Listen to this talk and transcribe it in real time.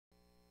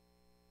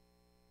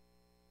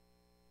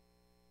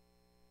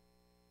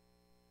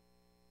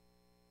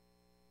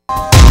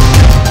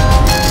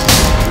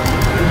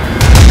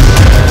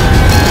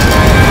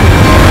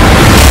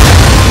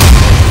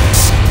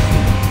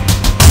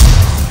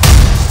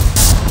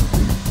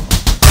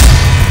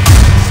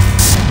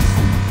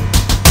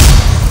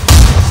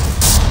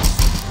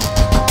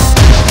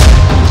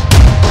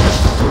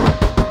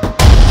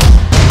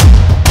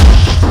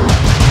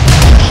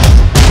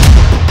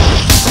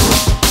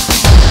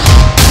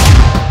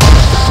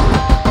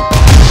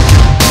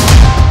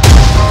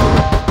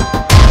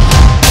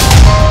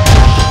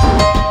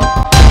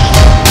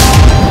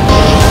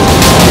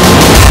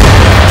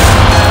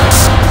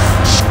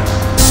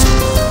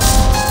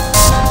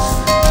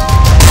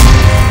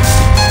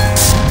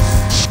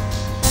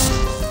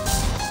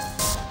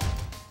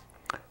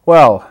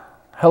Well,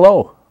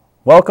 hello.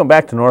 Welcome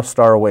back to North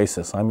Star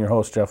Oasis. I'm your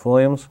host, Jeff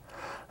Williams.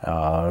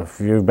 If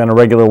you've been a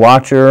regular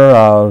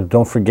watcher,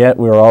 don't forget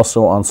we are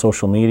also on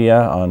social media,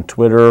 on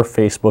Twitter,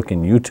 Facebook,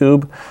 and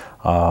YouTube.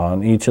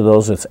 On each of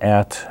those, it's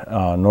at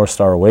North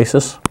Star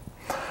Oasis.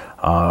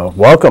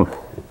 Welcome.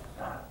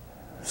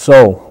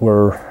 So,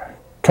 we're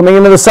coming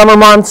into the summer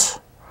months.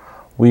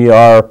 We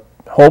are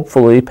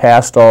hopefully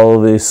past all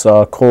of this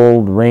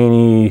cold,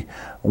 rainy,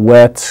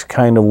 wet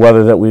kind of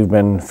weather that we've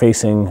been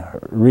facing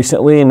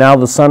recently. And now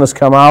the sun has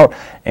come out,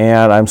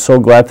 and I'm so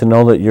glad to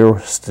know that you're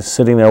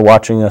sitting there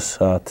watching us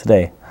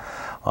today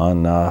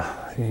on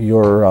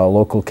your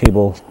local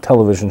cable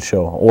television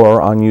show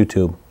or on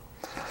YouTube.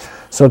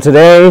 So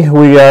today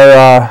we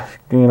are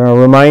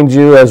remind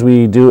you, as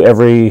we do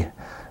every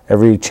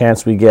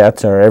chance we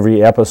get, or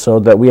every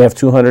episode, that we have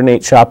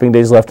 208 shopping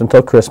days left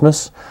until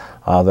Christmas.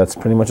 That's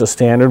pretty much a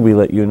standard. We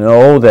let you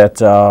know that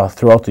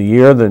throughout the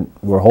year that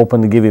we're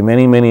hoping to give you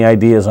many, many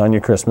ideas on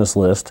your Christmas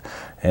list,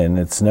 and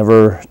it's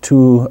never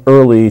too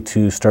early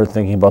to start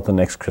thinking about the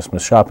next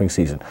Christmas shopping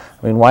season.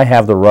 I mean, why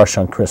have the rush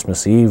on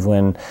Christmas Eve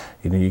when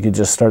you could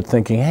just start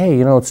thinking,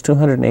 hey, it's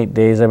 208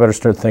 days, I better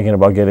start thinking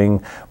about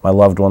getting my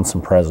loved ones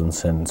some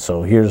presents, and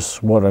so here's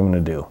what I'm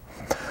going to do.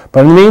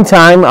 But in the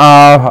meantime,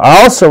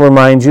 I also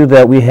remind you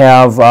that we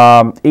have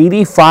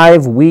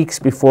 85 weeks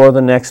before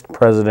the next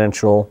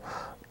presidential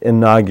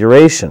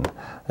inauguration,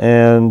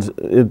 and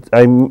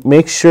I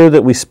make sure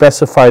that we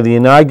specify the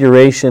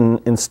inauguration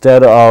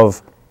instead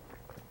of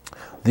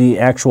the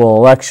actual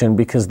election,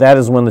 because that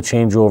is when the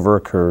changeover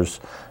occurs.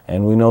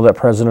 And we know that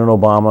President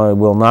Obama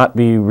will not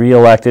be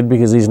re-elected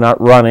because he's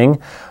not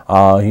running.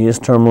 He is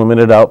term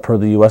limited out per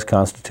the U.S.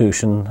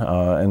 Constitution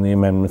and the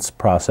amendments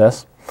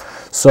process.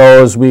 So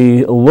as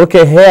we look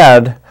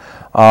ahead,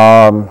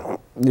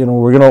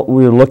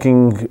 we're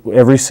looking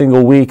every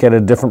single week at a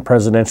different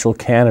presidential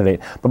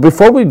candidate. But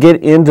before we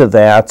get into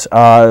that,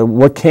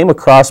 what came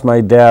across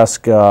my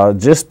desk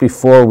just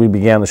before we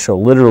began the show,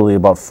 literally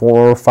about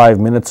 4 or 5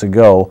 minutes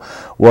ago,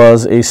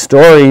 was a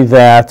story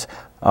that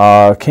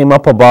came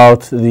up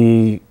about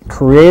the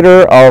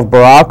creator of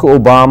Barack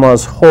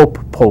Obama's Hope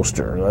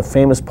poster, a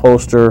famous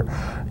poster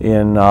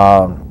in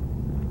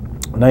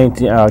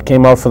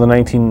came out for the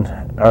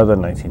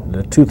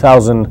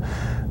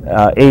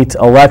 2008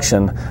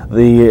 election.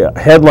 The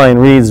headline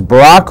reads,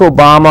 Barack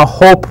Obama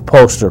Hope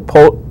poster.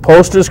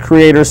 Poster's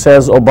creator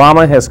says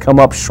Obama has come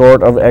up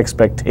short of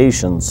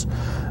expectations.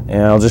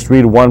 And I'll just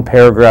read one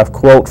paragraph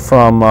quote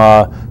from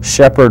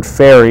Shepard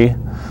Fairey,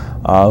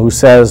 who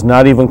says,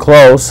 not even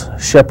close.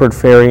 Shepard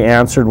Fairey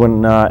answered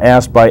when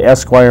asked by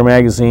Esquire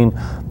magazine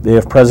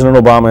if President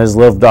Obama has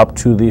lived up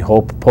to the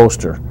Hope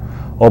poster.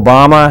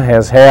 Obama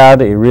has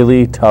had a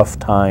really tough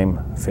time,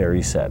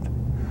 Fairey said.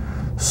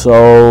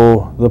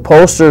 So the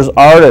poster's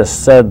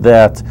artist said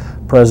that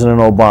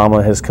President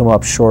Obama has come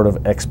up short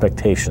of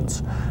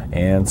expectations.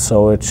 And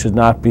so it should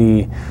not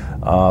be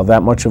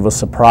that much of a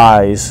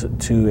surprise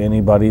to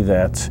anybody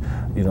that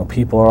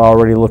people are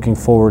already looking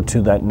forward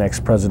to that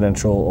next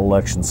presidential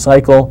election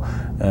cycle,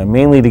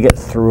 mainly to get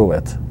through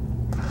it.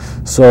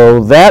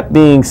 So that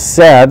being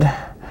said,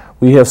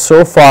 we have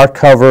so far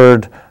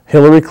covered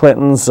Hillary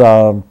Clinton's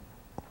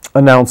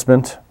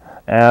announcement,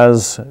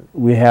 as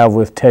we have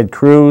with Ted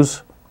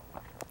Cruz.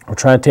 We're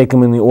trying to take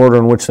them in the order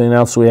in which they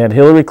announced. So we had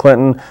Hillary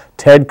Clinton,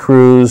 Ted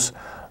Cruz,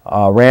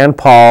 Rand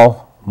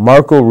Paul,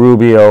 Marco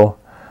Rubio,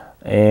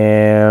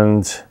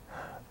 and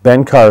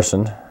Ben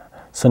Carson.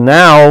 So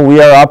now we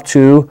are up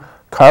to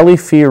Carly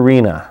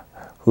Fiorina,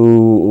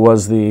 who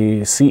was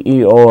the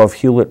CEO of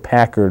Hewlett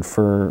Packard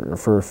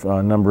for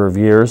a number of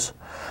years.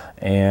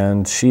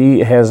 And she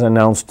has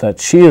announced that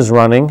she is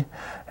running.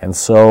 And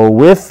so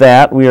with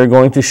that, we are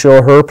going to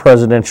show her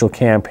presidential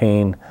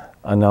campaign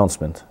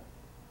announcement.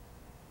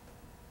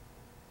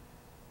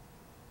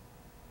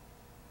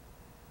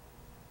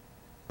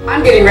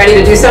 I'm getting ready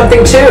to do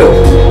something too.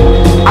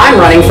 I'm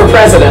running for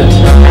president.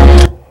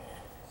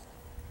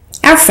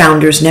 Our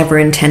founders never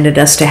intended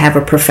us to have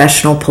a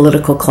professional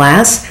political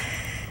class.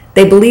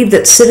 They believed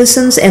that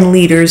citizens and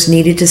leaders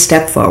needed to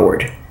step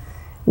forward.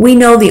 We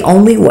know the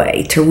only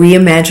way to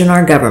reimagine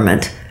our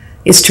government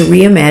is to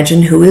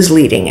reimagine who is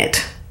leading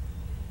it.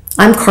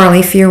 I'm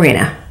Carly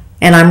Fiorina,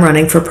 and I'm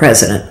running for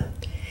president.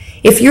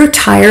 If you're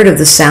tired of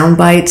the sound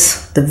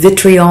bites, the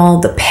vitriol,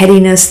 the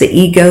pettiness, the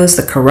egos,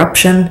 the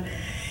corruption,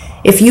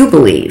 if you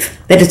believe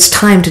that it's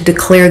time to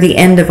declare the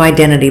end of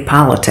identity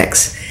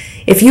politics,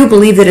 if you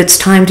believe that it's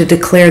time to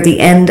declare the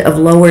end of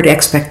lowered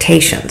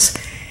expectations,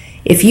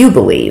 if you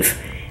believe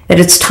that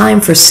it's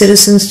time for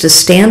citizens to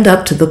stand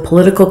up to the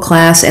political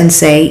class and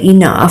say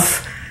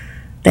enough,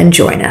 then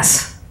join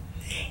us.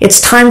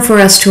 It's time for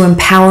us to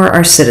empower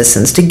our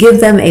citizens, to give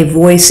them a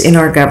voice in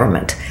our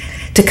government,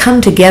 to come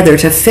together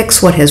to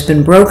fix what has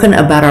been broken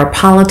about our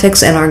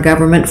politics and our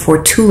government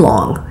for too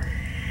long,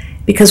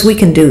 because we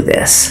can do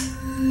this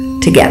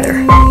together.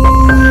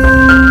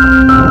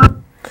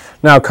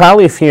 Now,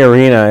 Carly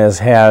Fiorina has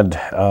had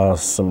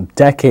some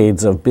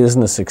decades of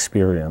business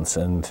experience,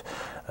 and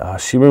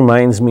she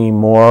reminds me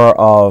more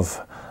of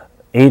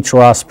H.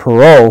 Ross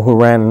Perot, who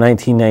ran in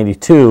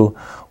 1992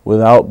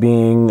 without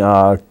being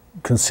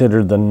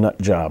considered the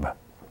nut job.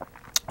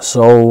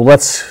 So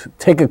let's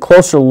take a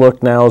closer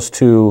look now as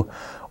to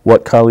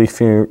what Carly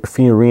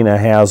Fiorina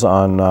has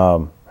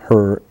on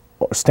her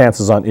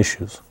stances on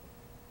issues.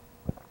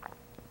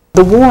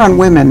 The war on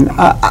women,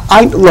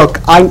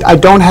 I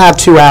don't have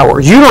 2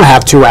 hours. You don't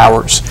have 2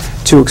 hours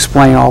to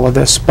explain all of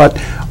this, but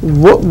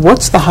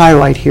what's the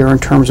highlight here in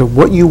terms of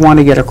what you want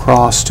to get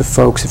across to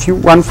folks? If you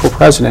run for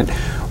president,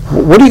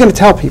 what are you going to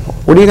tell people?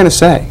 What are you going to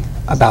say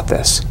about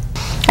this?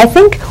 I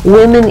think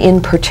women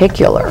in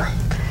particular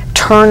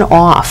turn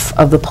off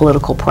of the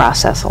political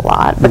process a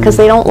lot because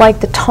they don't like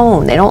the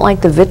tone, they don't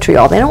like the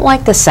vitriol, they don't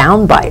like the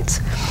sound bites.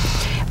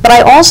 But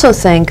I also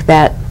think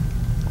that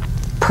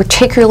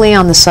particularly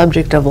on the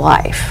subject of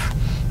life,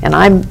 and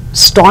I'm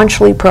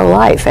staunchly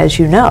pro-life, as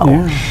you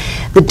know,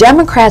 the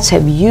Democrats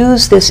have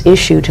used this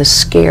issue to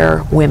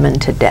scare women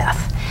to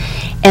death.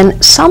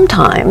 And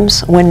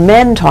sometimes when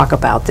men talk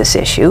about this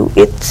issue,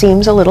 it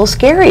seems a little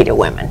scary to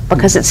women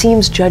because it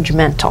seems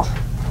judgmental.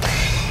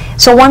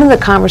 So one of the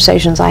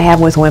conversations I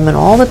have with women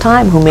all the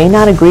time who may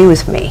not agree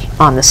with me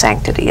on the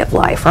sanctity of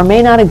life or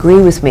may not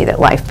agree with me that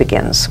life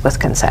begins with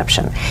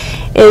conception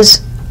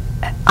is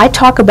I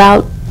talk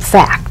about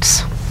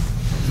facts.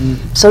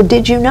 So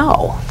did you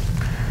know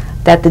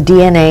that the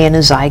DNA in a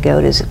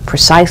zygote is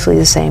precisely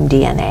the same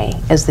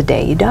DNA as the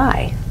day you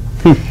die?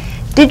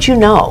 Did you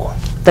know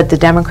that the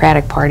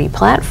Democratic Party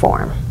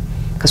platform,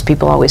 because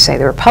people always say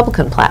the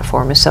Republican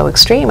platform is so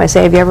extreme, I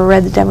say, have you ever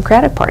read the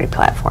Democratic Party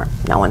platform?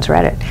 No one's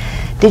read it.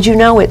 Did you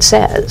know it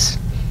says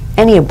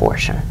any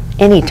abortion,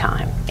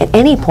 anytime, at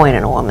any point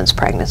in a woman's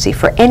pregnancy,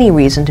 for any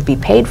reason, to be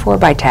paid for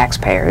by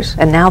taxpayers,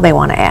 and now they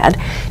want to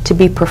add, to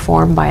be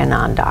performed by a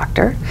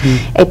non-doctor,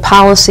 a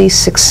policy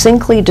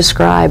succinctly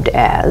described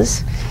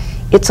as,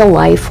 it's a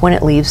life when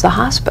it leaves the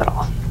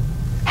hospital.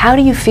 How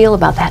do you feel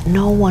about that?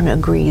 No one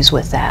agrees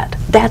with that.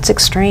 That's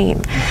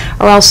extreme.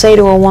 Or I'll say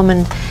to a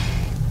woman,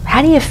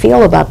 how do you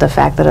feel about the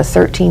fact that a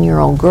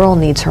 13-year-old girl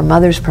needs her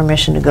mother's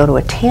permission to go to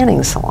a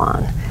tanning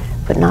salon,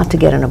 but not to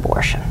get an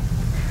abortion?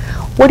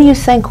 What do you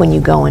think when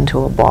you go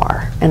into a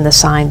bar and the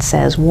sign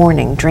says,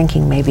 warning,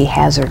 drinking may be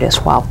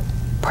hazardous while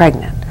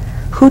pregnant?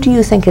 Who do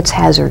you think it's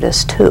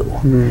hazardous to?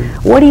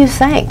 What do you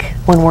think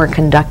when we're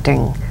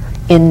conducting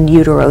in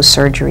utero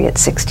surgery at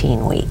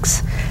 16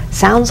 weeks?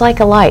 Sounds like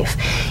a life.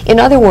 In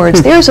other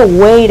words, there's a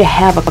way to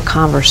have a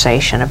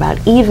conversation about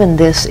even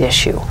this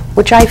issue,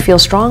 which I feel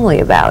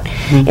strongly about,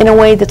 in a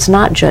way that's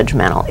not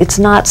judgmental, it's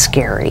not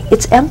scary,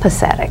 it's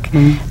empathetic,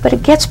 but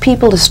it gets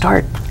people to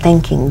start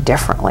thinking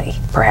differently,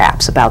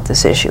 perhaps, about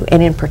this issue,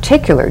 and in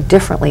particular,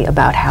 differently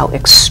about how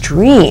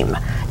extreme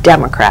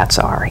Democrats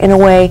are, in a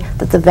way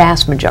that the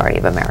vast majority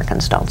of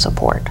Americans don't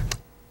support.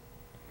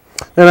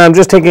 And I'm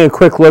just taking a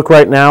quick look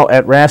right now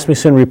at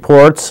Rasmussen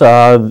Reports.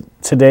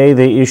 Today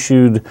they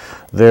issued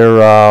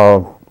their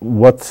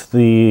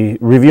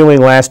reviewing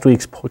last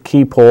week's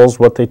key polls,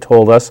 what they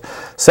told us.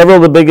 Several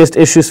of the biggest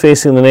issues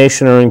facing the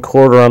nation are in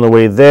quarter on the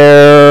way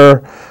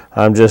there.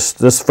 This is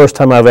the first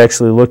time I've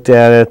actually looked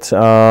at it.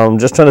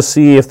 Just trying to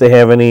see if they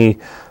have any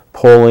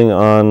polling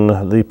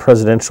on the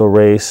presidential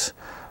race.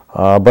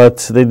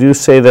 But they do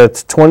say that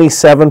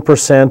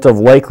 27% of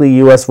likely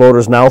U.S.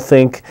 voters now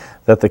think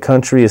that the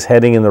country is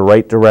heading in the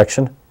right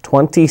direction.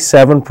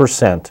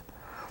 27%.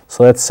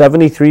 So that's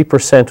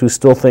 73% who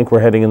still think we're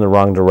heading in the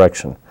wrong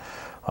direction.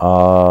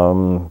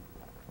 And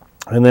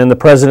then the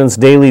president's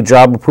daily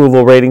job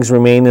approval ratings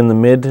remain in the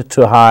mid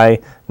to high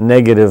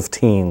negative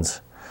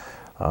teens.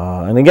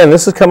 And again,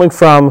 this is coming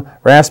from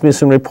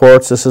Rasmussen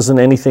Reports. This isn't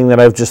anything that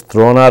I've just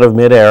thrown out of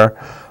midair.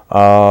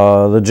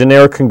 The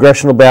generic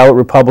congressional ballot,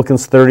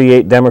 Republicans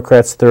 38,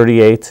 Democrats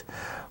 38.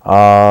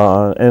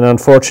 And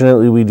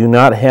unfortunately, we do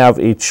not have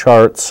a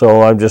chart,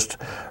 so I'm just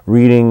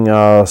reading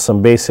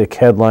some basic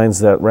headlines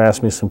that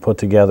Rasmussen put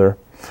together.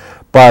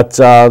 But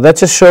that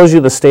just shows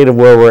you the state of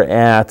where we're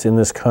at in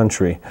this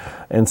country.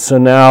 And so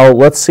now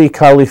let's see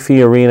Carly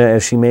Fiorina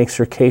as she makes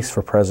her case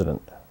for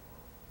president.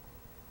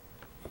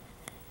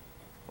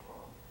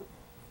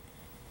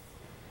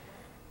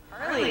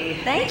 Carly,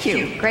 thank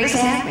you. Great to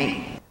have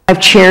me.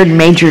 I've chaired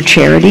major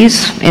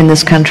charities in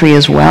this country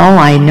as well.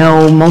 I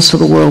know most of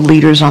the world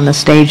leaders on the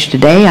stage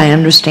today. I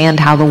understand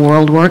how the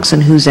world works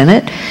and who's in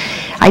it.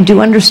 I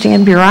do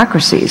understand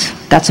bureaucracies.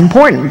 That's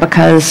important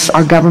because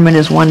our government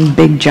is one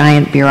big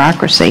giant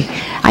bureaucracy.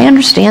 I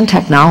understand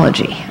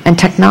technology, and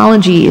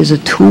technology is a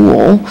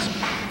tool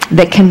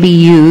that can be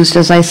used,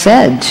 as I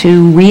said,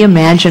 to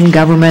reimagine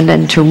government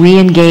and to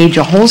re-engage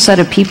a whole set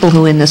of people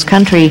who in this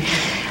country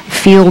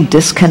feel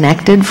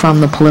disconnected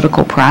from the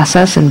political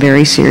process in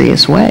very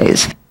serious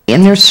ways.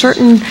 And there's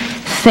certain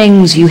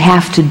things you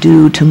have to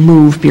do to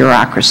move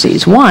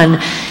bureaucracies.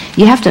 One,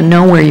 you have to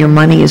know where your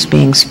money is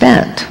being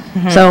spent.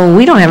 So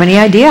we don't have any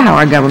idea how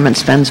our government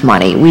spends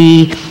money.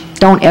 We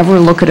don't ever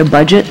look at a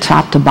budget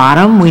top to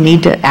bottom. We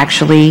need to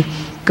actually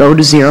go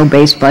to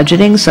zero-based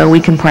budgeting so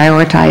we can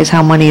prioritize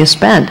how money is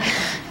spent.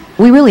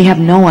 We really have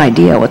no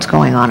idea what's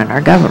going on in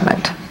our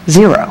government.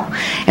 Zero.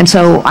 And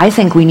so I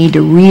think we need to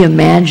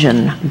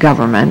reimagine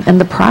government and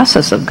the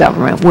process of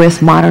government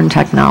with modern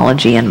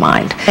technology in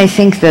mind. I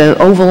think the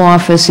Oval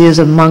Office is,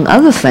 among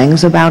other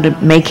things,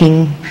 about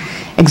making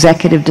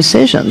executive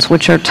decisions,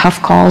 which are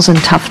tough calls and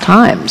tough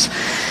times,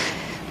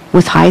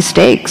 with high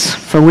stakes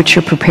for which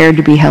you're prepared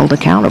to be held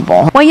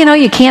accountable. Well, you know,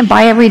 you can't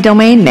buy every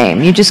domain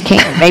name. You just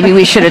can't. Maybe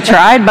we should have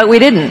tried, but we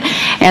didn't.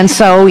 And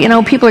so, you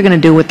know, people are going to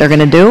do what they're going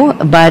to do,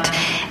 but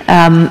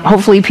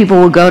hopefully people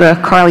will go to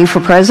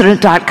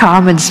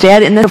carlyforpresident.com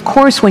instead. And then, of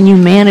course, when you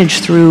manage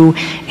through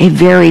a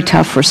very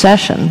tough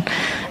recession,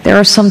 there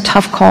are some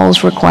tough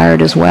calls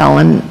required as well.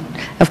 And,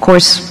 of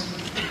course,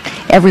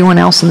 everyone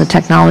else in the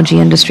technology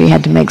industry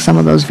had to make some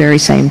of those very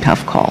same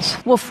tough calls.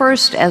 Well,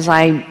 first, as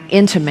I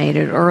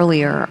intimated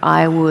earlier,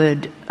 I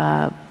would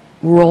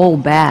roll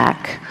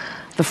back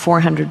the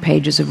 400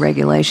 pages of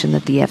regulation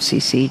that the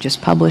FCC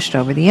just published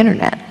over the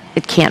internet.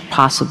 It can't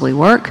possibly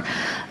work.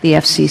 The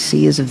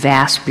FCC is a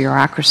vast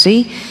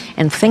bureaucracy,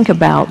 and think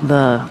about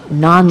the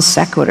non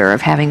sequitur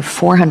of having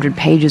 400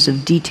 pages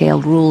of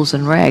detailed rules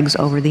and regs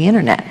over the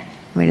internet.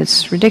 I mean,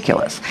 it's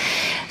ridiculous.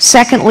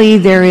 Secondly,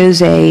 there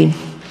is a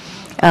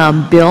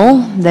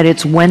bill that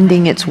it's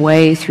wending its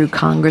way through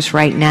Congress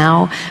right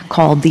now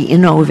called the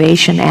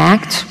Innovation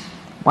Act.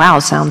 Wow,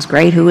 sounds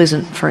great. Who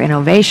isn't for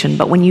innovation?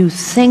 But when you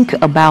think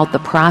about the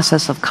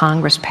process of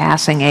Congress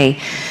passing a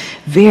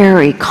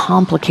very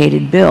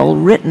complicated bill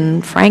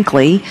written,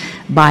 frankly,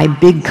 by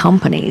big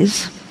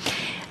companies,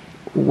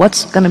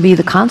 what's going to be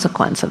the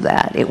consequence of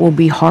that? It will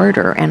be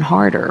harder and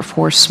harder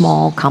for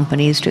small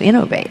companies to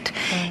innovate.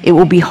 It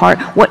will be hard.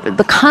 What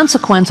the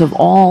consequence of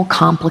all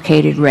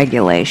complicated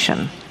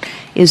regulation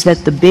is that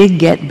the big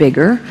get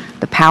bigger,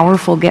 the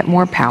powerful get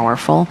more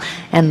powerful,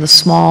 and the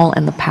small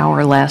and the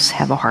powerless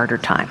have a harder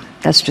time.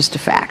 That's just a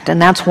fact.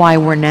 And that's why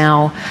we're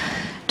now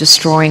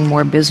destroying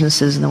more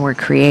businesses than we're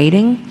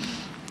creating.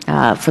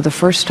 For the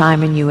first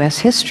time in U.S.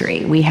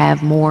 history, we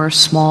have more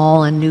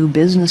small and new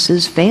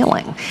businesses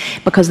failing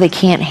because they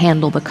can't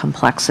handle the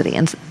complexity.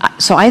 And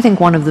so I think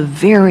one of the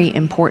very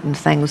important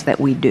things that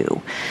we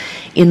do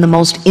in the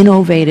most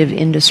innovative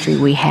industry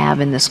we have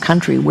in this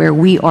country, where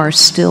we are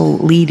still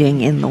leading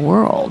in the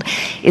world,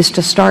 is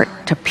to start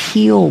to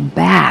peel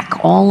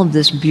back all of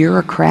this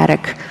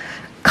bureaucratic,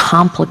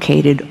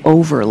 complicated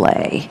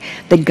overlay.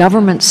 The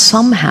government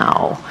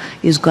somehow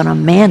is going to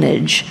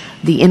manage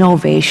the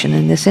innovation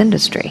in this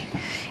industry.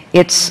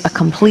 It's a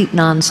complete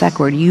non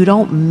sequitur. You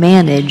don't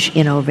manage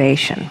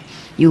innovation.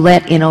 You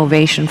let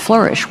innovation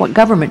flourish. What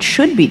government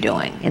should be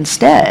doing,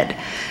 instead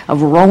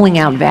of rolling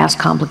out vast,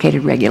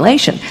 complicated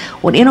regulation,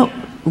 what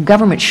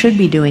government should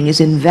be doing is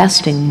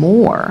investing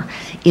more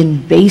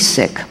in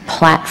basic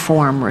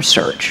platform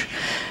research.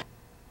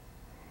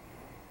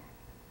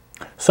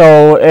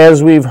 So,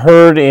 as we've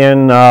heard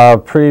in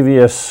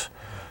previous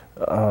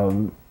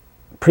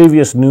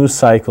news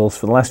cycles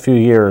for the last few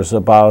years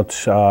about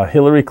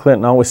Hillary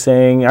Clinton always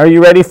saying, "Are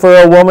you ready for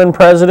a woman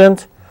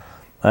president?"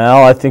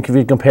 Well, I think if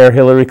you compare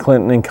Hillary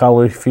Clinton and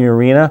Carly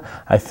Fiorina,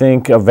 I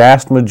think a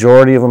vast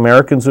majority of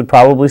Americans would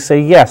probably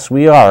say, yes,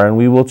 we are, and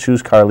we will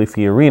choose Carly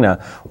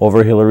Fiorina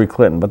over Hillary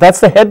Clinton. But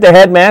that's the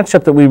head-to-head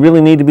matchup that we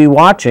really need to be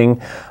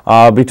watching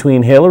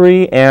between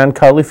Hillary and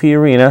Carly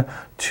Fiorina,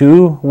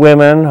 two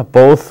women,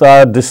 both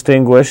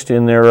distinguished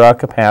in their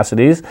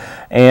capacities,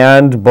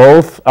 and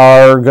both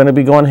are going to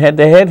be going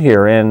head-to-head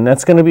here, and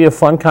that's going to be a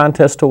fun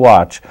contest to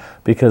watch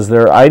because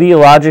they're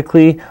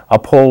ideologically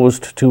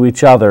opposed to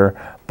each other.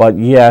 But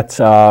yet,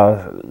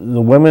 the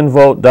women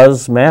vote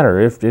does matter.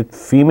 If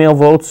female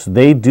votes,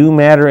 they do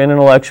matter in an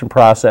election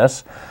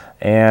process.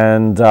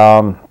 And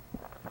so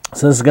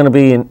this is going to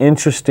be an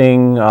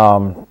interesting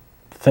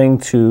thing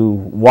to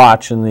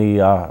watch in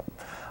the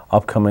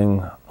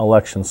upcoming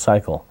election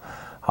cycle.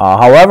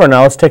 However,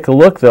 now let's take a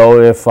look,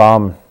 though, if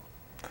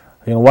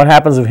what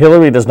happens if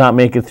Hillary does not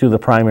make it through the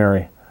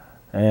primary?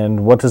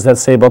 And what does that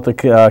say about the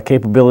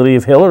capability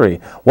of Hillary?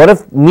 What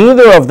if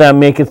neither of them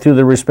make it through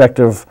the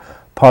respective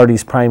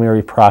parties'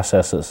 primary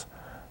processes?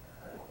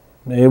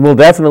 It will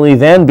definitely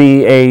then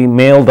be a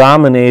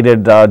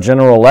male-dominated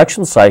general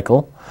election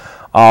cycle,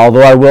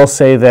 although I will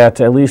say that,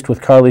 at least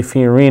with Carly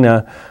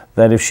Fiorina,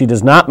 that if she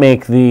does not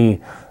make the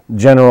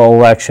general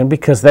election,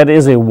 because that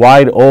is a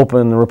wide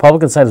open, the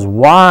Republican side is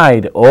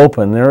wide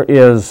open, there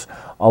is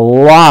a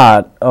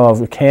lot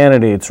of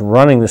candidates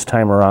running this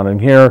time around,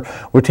 and here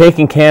we're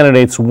taking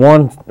candidates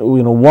one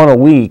a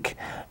week.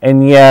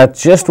 And yet,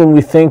 just when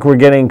we think we're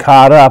getting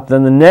caught up,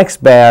 then the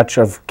next batch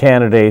of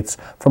candidates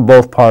from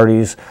both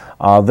parties,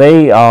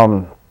 they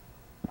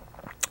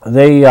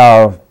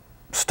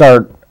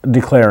start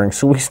declaring.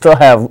 So we still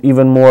have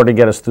even more to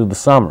get us through the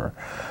summer.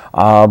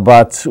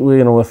 But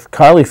with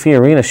Carly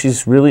Fiorina,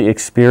 she's really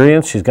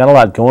experienced. She's got a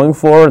lot going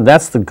for her.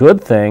 That's the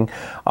good thing.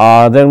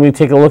 Then we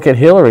take a look at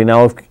Hillary.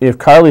 Now, if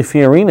Carly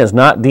Fiorina is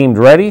not deemed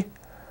ready,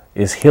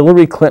 is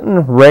Hillary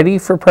Clinton ready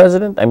for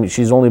president? I mean,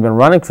 she's only been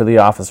running for the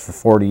office for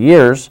 40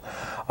 years.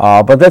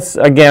 But that's,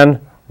 again,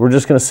 We're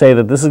just going to say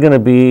that this is going to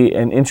be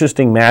an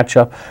interesting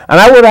matchup. And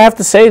I would have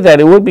to say that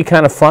it would be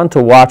kind of fun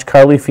to watch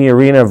Carly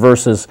Fiorina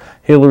versus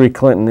Hillary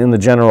Clinton in the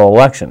general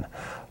election.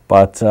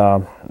 But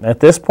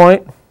at this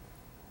point,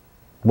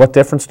 what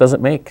difference does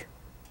it make?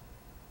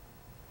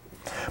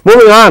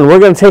 Moving on, we're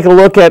going to take a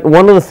look at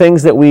one of the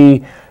things that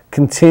we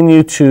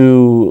continue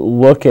to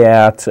look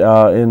at,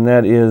 and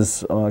that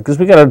is, because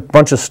we got a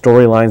bunch of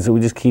storylines that we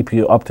just keep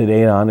you up to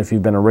date on if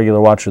you've been a regular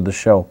watcher of the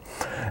show.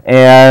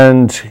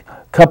 And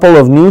a couple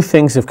of new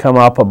things have come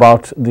up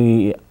about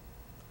the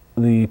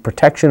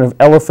protection of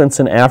elephants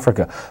in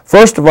Africa.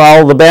 First of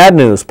all, the bad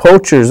news.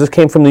 Poachers, this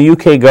came from the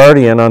UK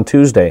Guardian on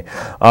Tuesday.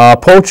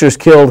 Poachers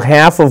killed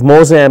half of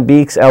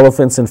Mozambique's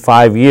elephants in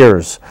 5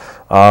 years.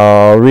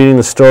 Reading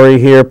the story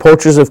here,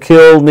 poachers have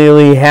killed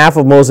nearly half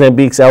of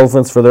Mozambique's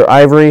elephants for their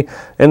ivory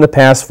in the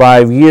past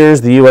 5 years,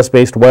 the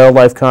U.S.-based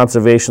Wildlife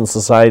Conservation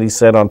Society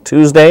said on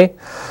Tuesday.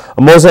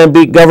 A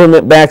Mozambique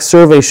government-backed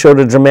survey showed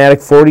a dramatic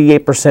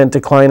 48%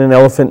 decline in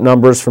elephant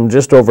numbers from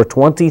just over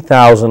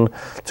 20,000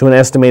 to an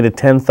estimated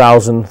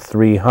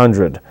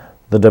 10,300,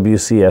 the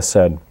WCS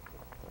said.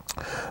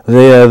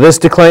 This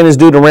decline is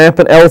due to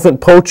rampant elephant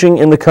poaching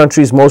in the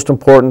country's most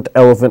important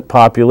elephant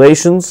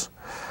populations.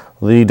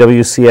 The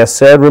WCS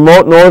said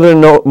remote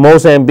northern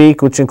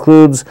Mozambique, which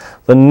includes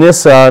the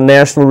Nissa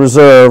National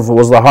Reserve,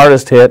 was the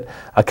hardest hit,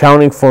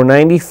 accounting for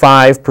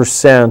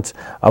 95%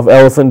 of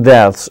elephant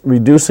deaths,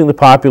 reducing the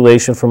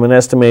population from an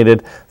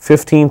estimated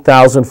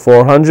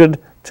 15,400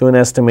 to an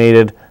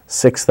estimated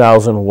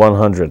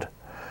 6,100.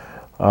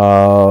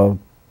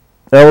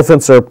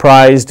 Elephants are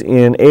prized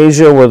in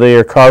Asia, where they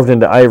are carved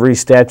into ivory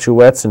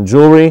statuettes and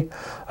jewelry.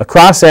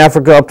 Across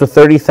Africa, up to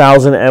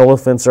 30,000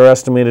 elephants are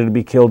estimated to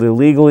be killed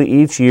illegally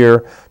each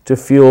year to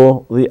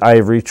fuel the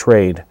ivory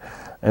trade.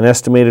 An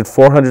estimated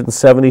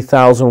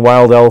 470,000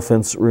 wild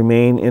elephants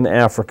remain in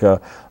Africa,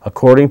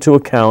 according to a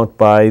count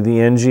by the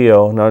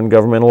NGO,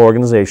 non-governmental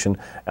organization,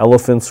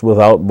 Elephants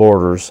Without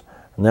Borders,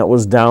 and that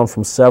was down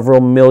from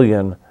several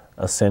million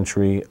a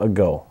century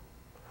ago.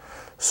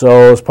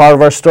 So, as part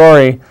of our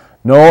story,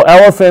 no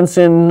elephants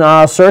in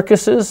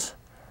circuses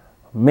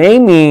may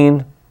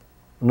mean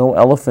no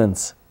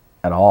elephants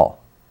at all.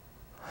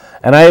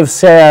 And I have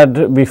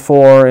said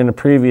before in a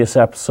previous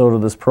episode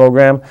of this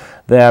program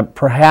that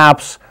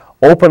perhaps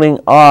opening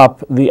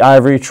up the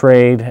ivory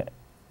trade,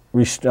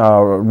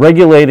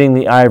 regulating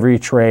the ivory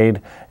trade,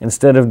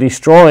 instead of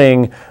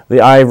destroying the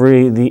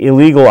ivory, the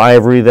illegal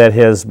ivory that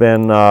has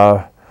been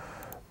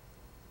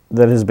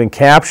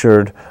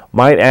captured,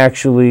 might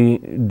actually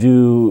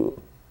do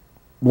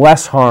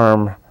less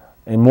harm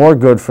and more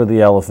good for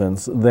the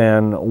elephants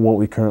than what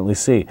we currently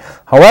see.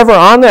 However,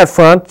 on that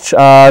front,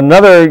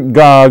 another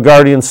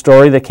Guardian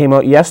story that came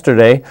out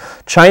yesterday,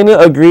 China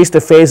agrees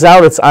to phase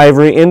out its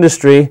ivory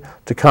industry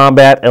to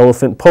combat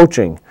elephant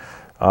poaching.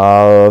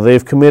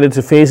 They've committed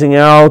to phasing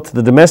out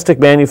the domestic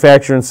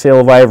manufacture and sale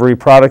of ivory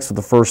products for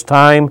the first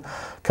time.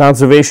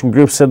 Conservation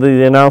groups said that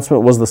the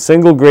announcement was the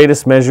single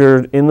greatest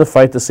measure in the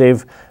fight to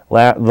save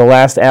the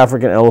last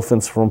African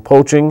elephants from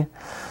poaching.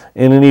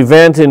 In an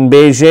event in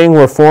Beijing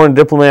where foreign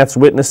diplomats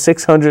witnessed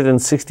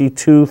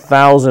 662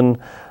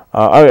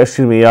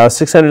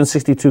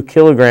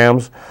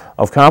 kilograms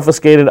of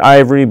confiscated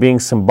ivory being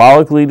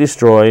symbolically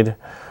destroyed,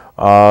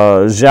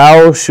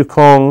 Zhao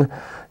Shukong,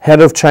 head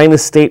of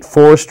China's State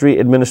Forestry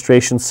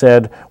Administration,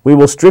 said, "We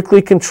will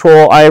strictly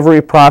control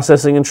ivory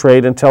processing and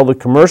trade until the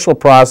commercial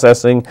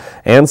processing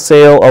and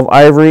sale of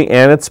ivory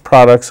and its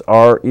products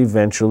are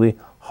eventually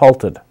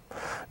halted."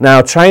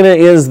 Now, China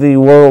is the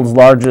world's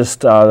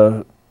largest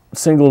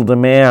single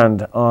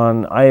demand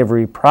on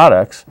ivory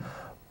products,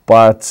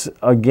 but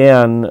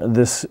again,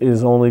 this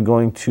is only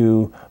going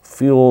to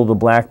fuel the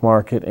black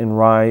market and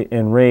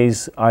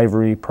raise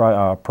ivory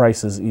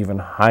prices even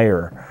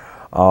higher.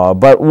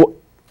 But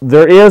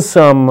there is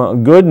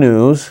some good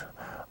news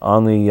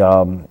on the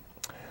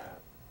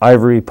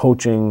ivory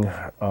poaching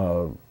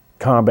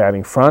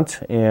combating front,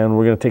 and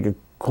we're going to take a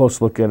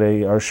close look at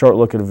a short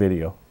look at a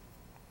video.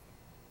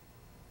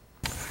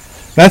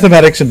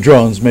 Mathematics and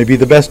drones may be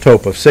the best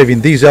hope of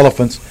saving these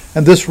elephants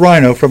and this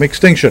rhino from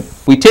extinction.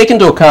 We take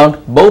into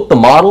account both the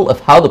model of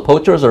how the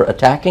poachers are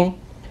attacking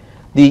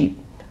the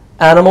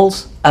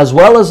animals, as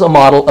well as a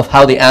model of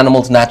how the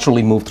animals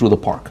naturally move through the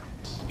park.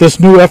 This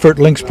new effort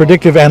links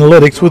predictive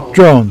analytics with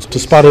drones to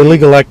spot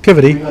illegal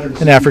activity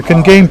in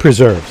African game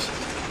preserves.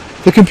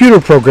 The computer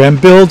program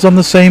builds on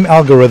the same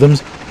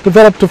algorithms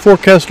developed to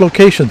forecast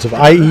locations of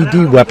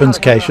IED weapons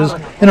caches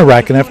in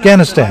Iraq and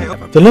Afghanistan.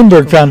 The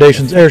Lindbergh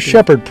Foundation's Air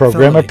Shepherd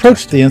program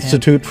approached the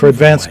Institute for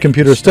Advanced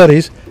Computer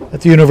Studies at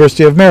the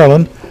University of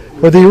Maryland,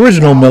 where the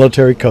original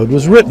military code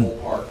was written.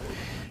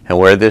 And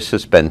where this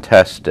has been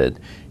tested,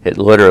 it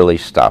literally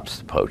stops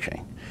the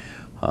poaching.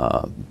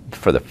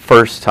 For the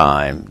first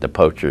time, the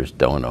poachers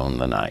don't own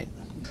the night.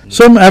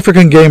 Some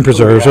African game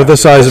preserves are the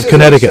size of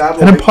Connecticut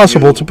and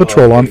impossible to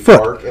patrol on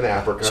foot.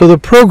 So the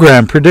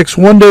program predicts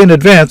one day in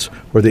advance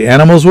where the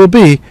animals will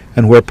be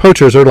and where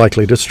poachers are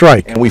likely to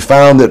strike. And we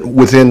found that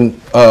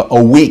within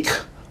a week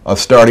of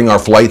starting our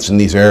flights in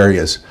these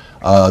areas,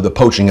 the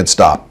poaching had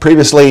stopped.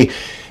 Previously,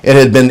 It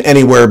had been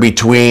anywhere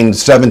between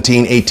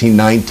 17, 18,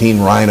 19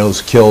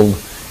 rhinos killed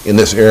in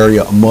this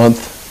area a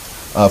month.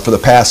 For the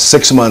past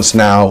 6 months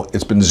now,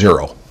 it's been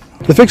 0.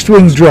 The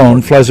fixed-wing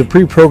drone flies a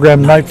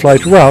pre-programmed night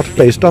flight route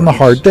based on the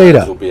hard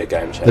data.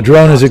 The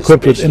drone is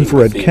equipped with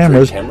infrared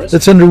cameras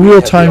that send a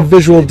real-time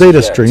visual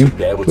data stream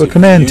to a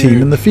command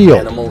team in the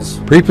field.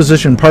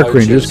 Pre-positioned park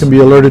rangers can be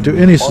alerted to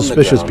any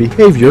suspicious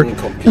behavior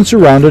and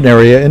surround an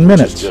area in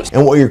minutes.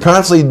 And what you're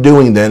constantly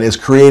doing then is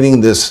creating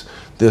this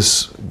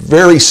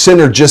very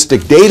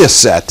synergistic data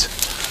set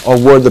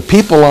of where the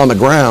people on the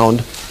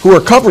ground who are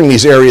covering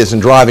these areas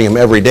and driving them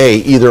every day,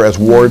 either as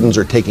wardens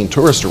or taking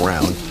tourists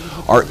around,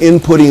 are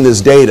inputting this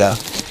data,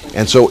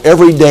 and so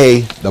every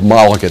day the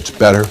model gets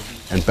better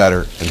and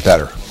better and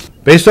better.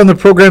 Based on the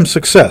program's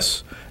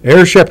success,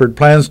 Air Shepherd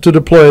plans to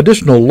deploy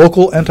additional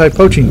local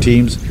anti-poaching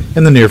teams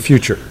in the near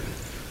future.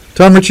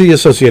 Tom Ritchie,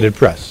 Associated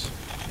Press.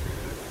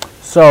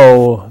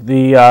 So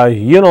the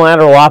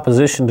unilateral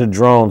opposition to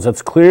drones,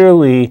 that's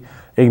clearly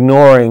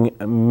ignoring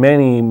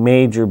many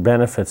major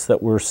benefits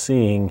that we're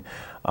seeing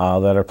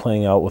that are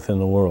playing out within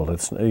the world.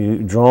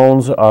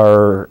 Drones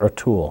are a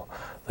tool.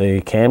 They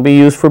can be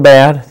used for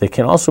bad. They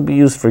can also be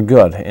used for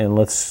good. And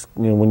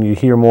when you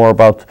hear more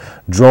about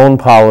drone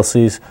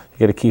policies, you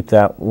got to keep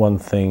that one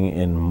thing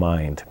in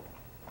mind.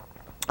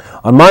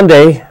 On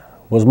Monday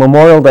was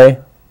Memorial Day.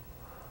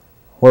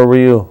 Where were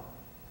you?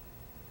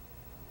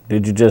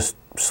 Did you just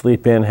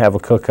sleep in, have a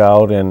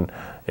cookout, and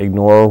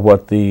ignore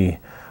what the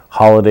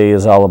holiday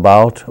is all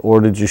about? Or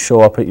did you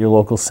show up at your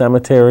local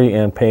cemetery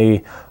and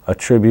pay a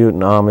tribute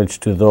and homage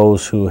to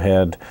those who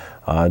had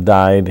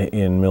died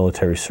in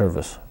military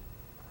service?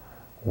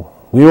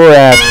 We were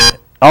at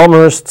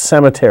Elmhurst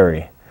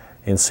Cemetery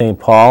in St.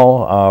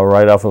 Paul,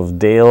 right off of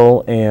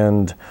Dale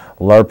and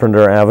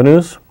Larpenteur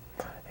Avenues.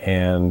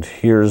 And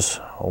here's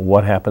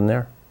what happened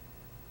there.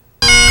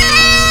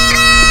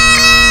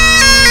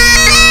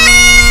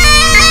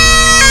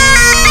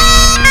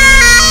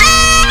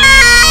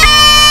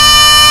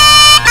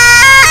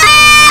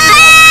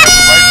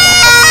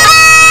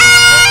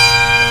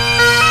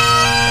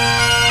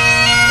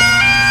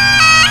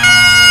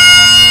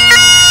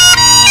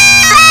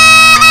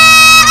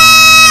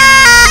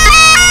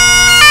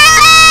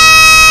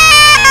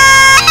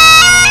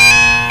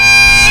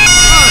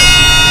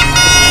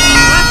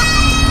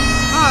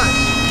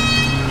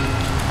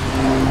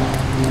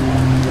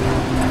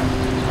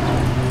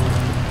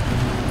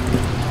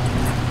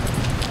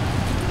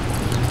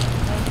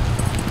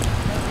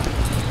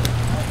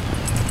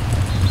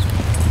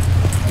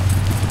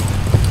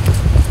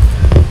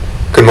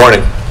 Good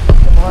morning.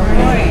 Good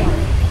morning.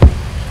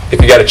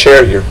 If you got a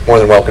chair, you're more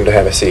than welcome to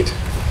have a seat.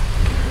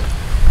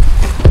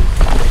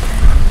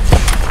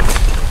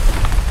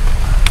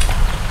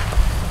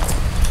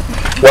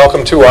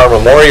 Welcome to our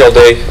Memorial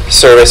Day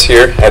service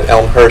here at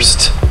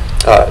Elmhurst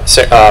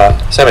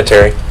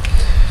Cemetery.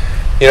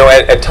 You know,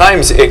 at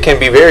times it can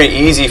be very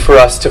easy for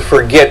us to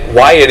forget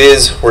why it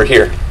is we're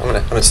here. I'm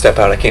gonna step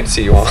out. I can't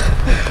see you all.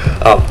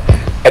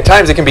 At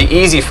times it can be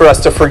easy for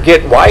us to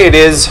forget why it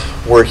is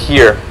we're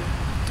here.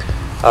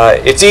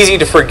 It's easy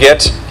to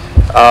forget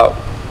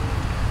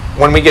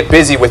when we get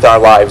busy with our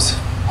lives,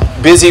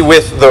 busy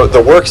with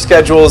the work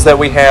schedules that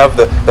we have,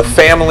 the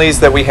families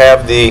that we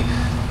have, the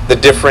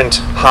different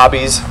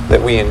hobbies that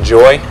we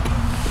enjoy.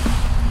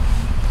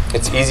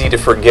 It's easy to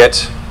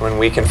forget when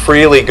we can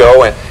freely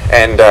go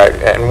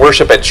and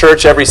worship at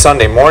church every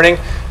Sunday morning,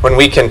 when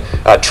we can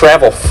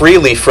travel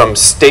freely from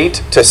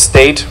state to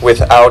state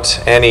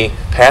without any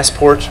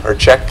passport or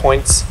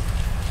checkpoints.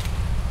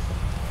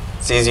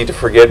 It's easy to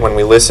forget when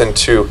we listen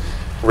to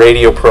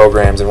radio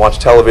programs and watch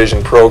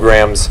television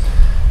programs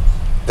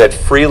that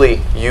freely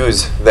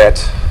use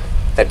that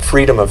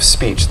freedom of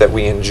speech that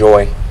we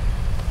enjoy.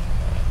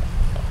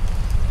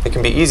 It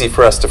can be easy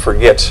for us to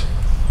forget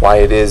why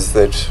it is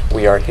that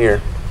we are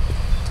here.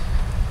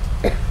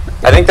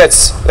 I think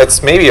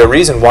that's maybe a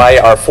reason why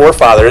our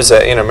forefathers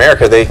in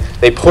America,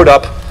 they put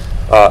up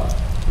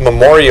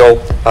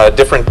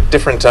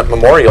different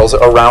memorials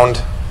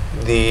around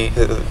the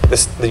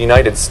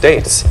United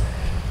States.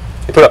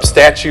 They put up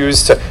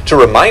statues to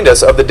remind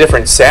us of the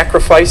different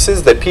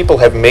sacrifices that people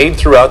have made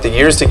throughout the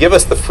years to give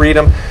us the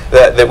freedom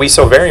that we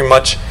so very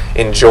much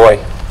enjoy.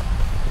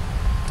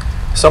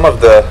 Some of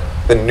the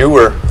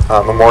newer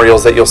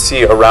memorials that you'll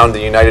see around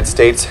the United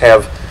States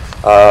have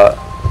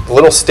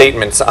little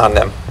statements on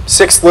them,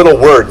 6 little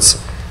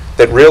words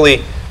that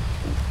really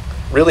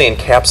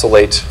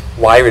encapsulate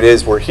why it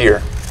is we're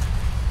here.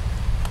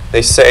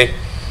 They say,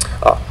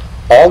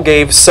 all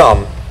gave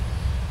some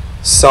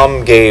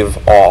gave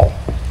all.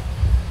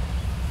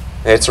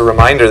 And it's a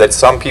reminder that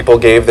some people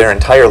gave their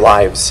entire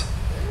lives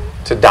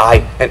to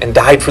die and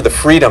died for the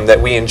freedom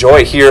that we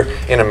enjoy here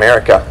in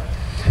America.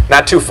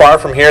 Not too far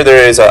from here,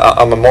 there is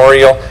a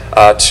memorial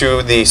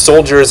to the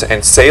soldiers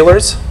and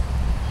sailors.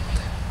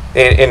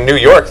 In New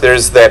York,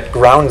 there's that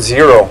Ground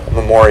Zero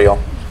Memorial.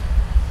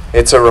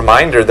 It's a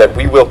reminder that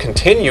we will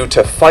continue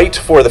to fight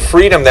for the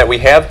freedom that we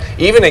have,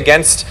 even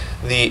against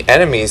the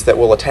enemies that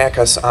will attack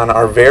us on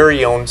our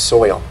very own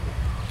soil.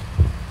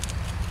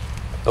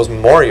 Those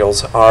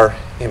memorials are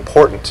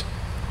important.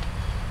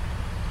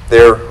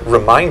 They're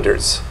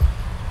reminders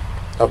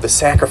of the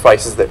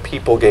sacrifices that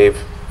people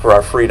gave for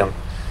our freedom.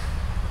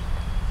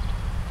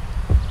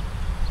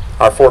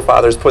 Our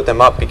forefathers put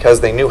them up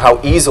because they knew how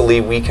easily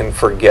we can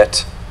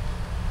forget.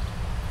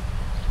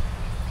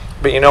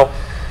 But you know,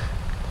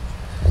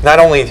 not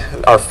only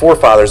our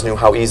forefathers knew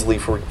how easily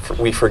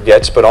we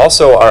forget, but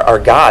also our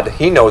God,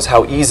 He knows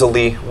how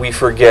easily we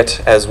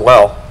forget as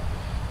well.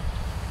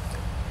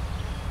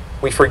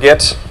 We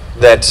forget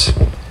that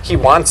He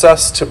wants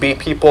us to be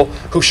people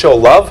who show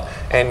love,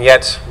 and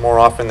yet, more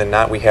often than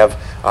not, we have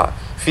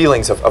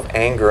feelings of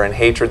anger and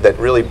hatred that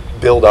really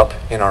build up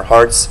in our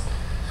hearts.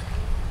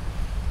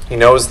 He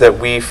knows that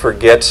we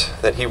forget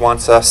that He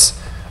wants us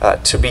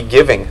to be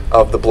giving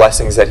of the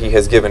blessings that He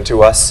has given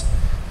to us,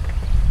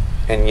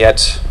 and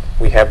yet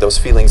we have those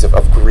feelings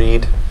of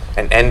greed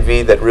and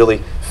envy that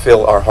really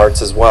fill our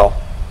hearts as well.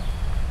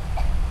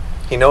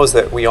 He knows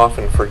that we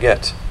often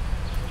forget.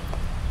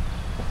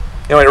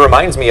 You know, it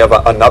reminds me of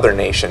another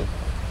nation.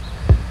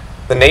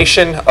 The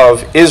nation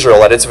of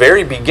Israel, at its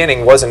very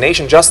beginning, was a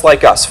nation just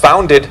like us,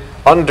 founded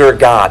under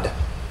God.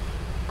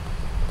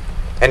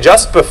 And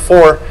just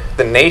before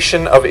the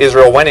nation of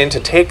Israel went in to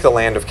take the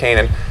land of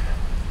Canaan,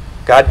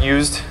 God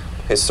used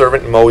His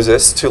servant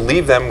Moses to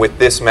leave them with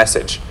this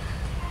message.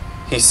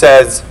 He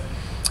says,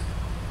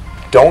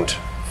 "Don't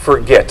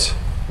forget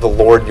the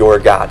Lord your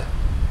God."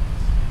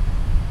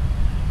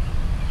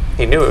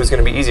 He knew it was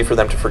going to be easy for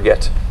them to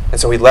forget. And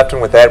so He left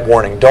them with that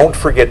warning. Don't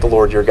forget the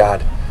Lord your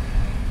God.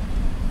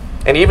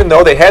 And even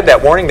though they had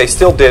that warning, they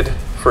still did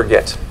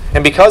forget.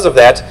 And because of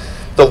that,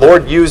 the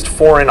Lord used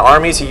foreign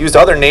armies. He used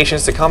other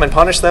nations to come and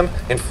punish them,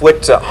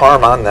 inflict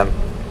harm on them.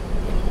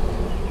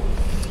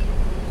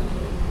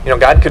 You know,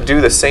 God could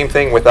do the same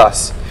thing with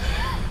us.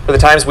 For the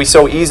times we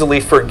so easily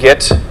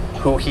forget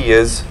who He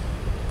is,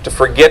 to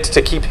forget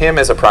to keep Him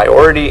as a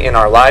priority in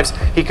our lives,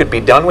 He could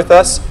be done with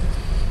us.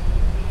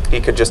 He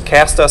could just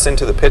cast us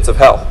into the pits of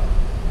hell.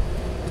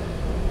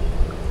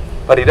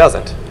 But He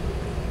doesn't.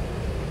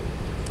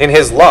 In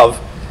His love,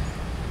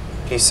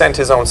 He sent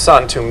His own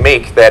Son to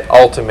make that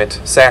ultimate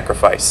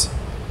sacrifice.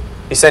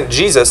 He sent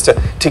Jesus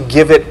to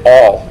give it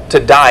all, to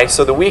die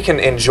so that we can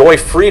enjoy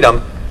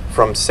freedom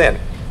from sin.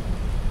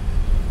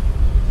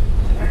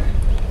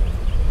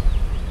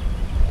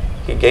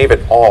 He gave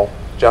it all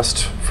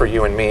just for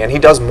you and me. And He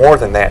does more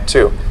than that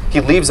too.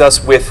 He leaves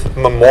us with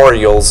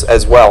memorials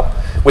as well,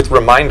 with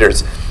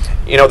reminders.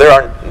 You know, there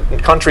are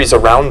countries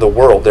around the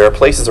world, there are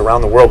places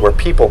around the world where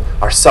people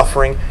are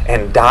suffering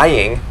and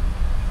dying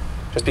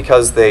just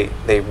because they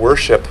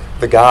worship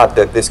the God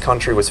that this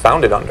country was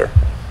founded under.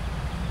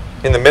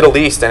 In the Middle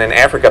East and in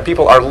Africa,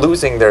 people are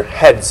losing their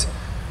heads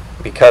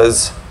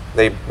because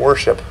they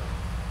worship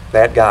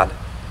that God.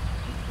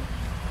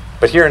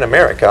 But here in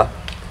America,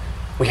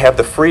 we have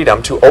the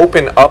freedom to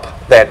open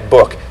up that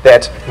book,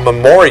 that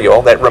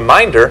memorial, that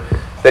reminder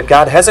that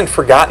God hasn't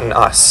forgotten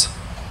us.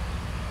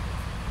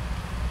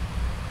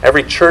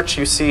 Every church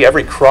you see,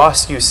 every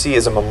cross you see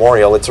is a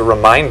memorial. It's a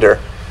reminder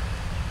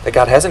that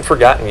God hasn't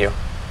forgotten you,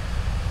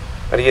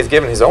 that He has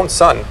given His own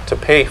Son to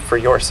pay for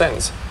your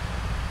sins.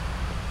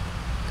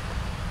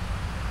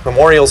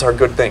 Memorials are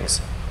good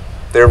things.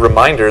 They're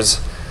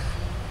reminders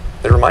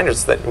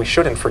that we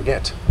shouldn't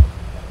forget.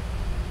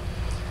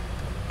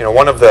 You know,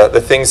 one of the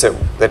things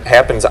that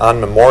happens on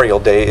Memorial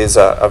Day is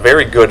a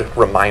very good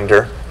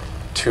reminder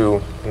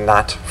to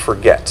not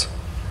forget.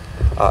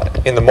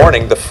 In the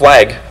morning, the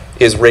flag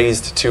is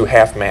raised to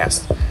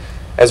half-mast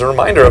as a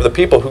reminder of the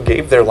people who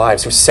gave their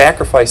lives, who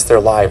sacrificed their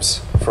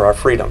lives for our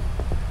freedom.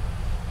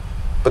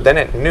 But then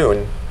at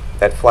noon,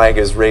 that flag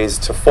is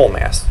raised to full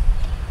mast.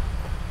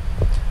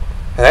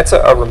 And that's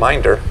a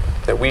reminder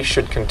that we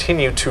should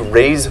continue to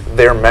raise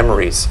their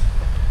memories,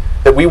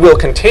 that we will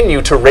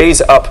continue to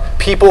raise up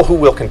people who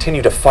will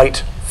continue to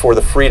fight for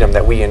the freedom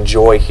that we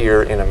enjoy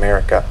here in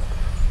America.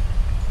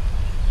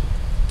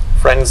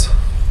 Friends,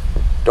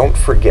 don't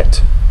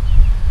forget.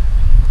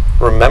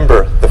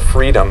 Remember the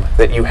freedom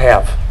that you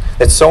have,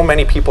 that so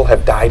many people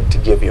have died to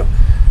give you.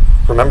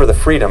 Remember the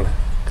freedom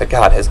that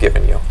God has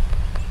given you.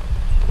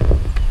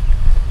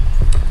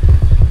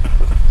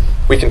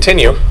 We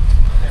continue.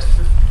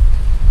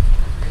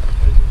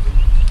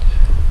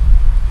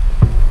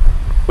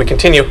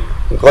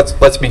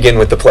 Let's begin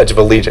with the Pledge of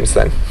Allegiance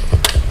then.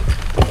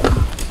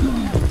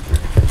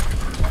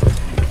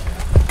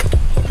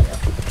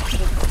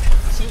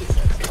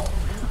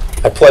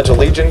 I pledge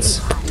allegiance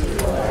to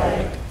the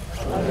flag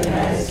of the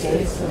United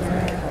States of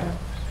America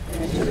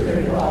and to the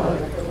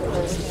republic for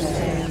which it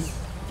stands,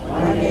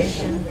 one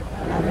nation,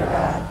 under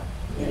God,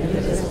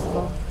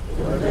 indivisible,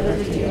 with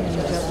liberty and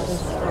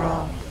justice for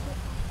all.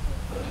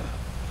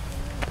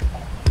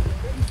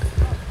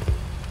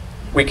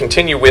 We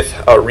continue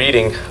with a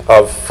reading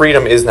of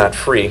Freedom is Not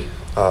Free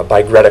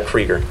by Greta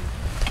Krieger.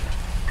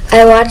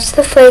 I watched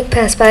the flag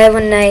pass by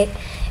one night.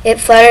 It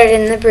fluttered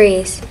in the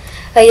breeze.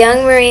 A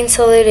young Marine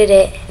saluted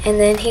it, and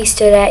then he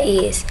stood at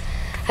ease.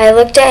 I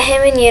looked at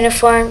him in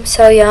uniform,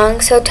 so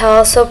young, so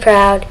tall, so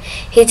proud,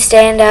 he'd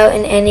stand out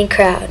in any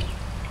crowd.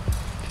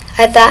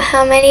 I thought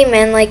how many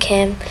men like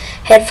him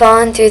had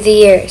fallen through the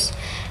years,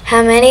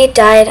 how many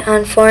died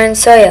on foreign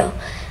soil,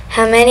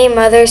 how many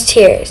mothers'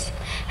 tears,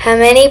 how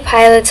many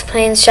pilots'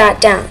 planes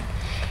shot down,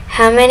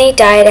 how many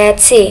died at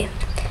sea,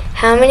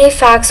 how many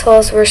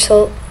foxholes were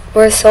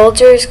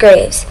soldiers'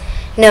 graves.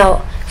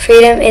 No,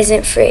 freedom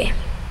isn't free.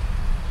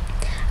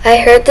 I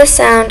heard the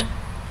sound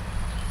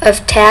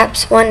of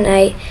taps one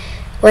night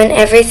when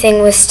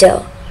everything was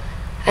still.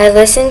 I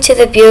listened to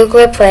the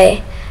bugler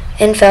play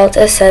and felt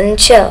a sudden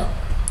chill.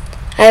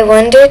 I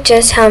wondered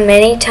just how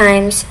many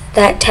times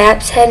that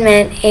taps had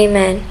meant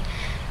amen,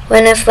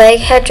 when a flag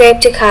had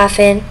draped a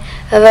coffin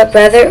of a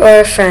brother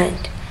or a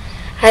friend.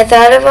 I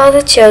thought of all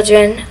the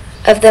children,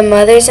 of the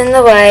mothers and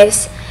the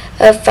wives,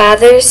 of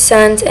fathers,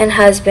 sons, and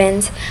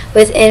husbands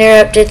with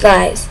interrupted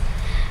lives.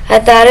 I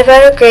thought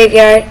about a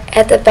graveyard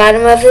at the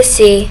bottom of the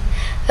sea,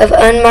 of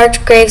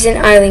unmarked graves in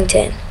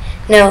Arlington.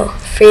 No,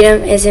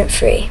 freedom isn't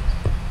free.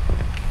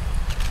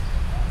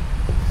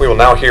 We will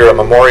now hear a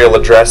memorial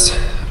address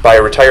by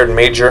a retired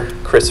Major,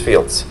 Chris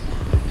Fields.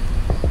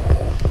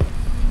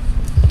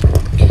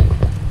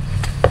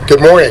 Good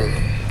morning.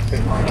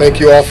 Thank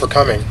you all for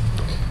coming.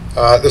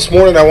 This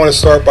morning I want to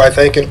start by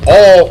thanking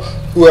all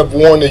who have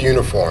worn the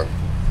uniform.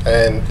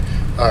 And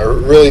I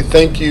really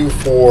thank you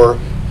for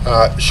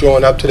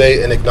showing up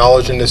today and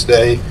acknowledging this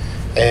day,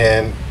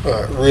 and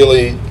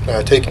really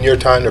taking your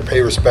time to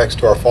pay respects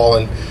to our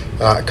fallen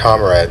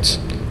comrades.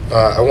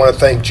 I want to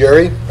thank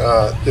Jerry,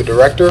 the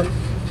director.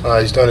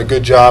 He's done a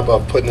good job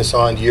of putting this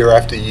on year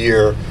after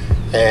year,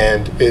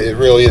 and it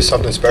really is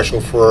something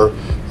special for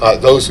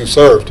those who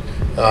served,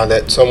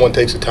 that someone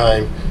takes the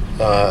time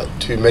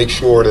to make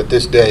sure that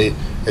this day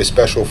is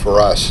special for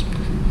us.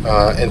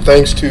 And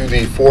thanks to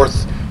the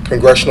 4th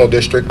Congressional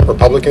District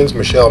Republicans,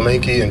 Michelle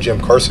Mankey and Jim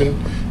Carson.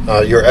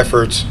 Your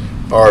efforts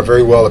are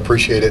very well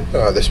appreciated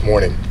this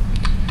morning.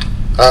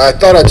 I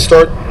thought I'd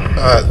start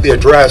the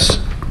address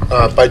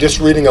by just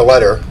reading a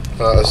letter,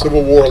 a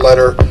Civil War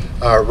letter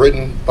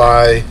written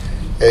by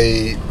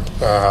a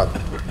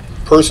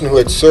person who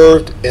had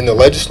served in the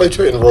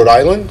legislature in Rhode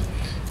Island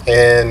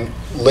and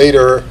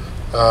later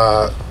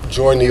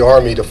joined the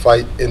Army to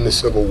fight in the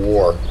Civil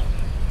War.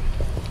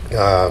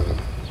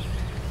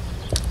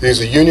 He was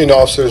a Union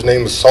officer. His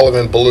name was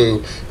Sullivan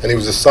Ballou, and he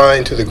was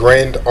assigned to the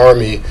Grand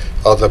Army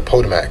of the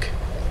Potomac,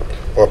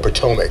 or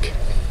Potomac.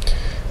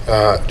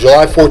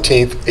 July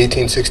 14th,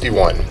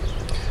 1861.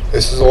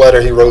 This is a letter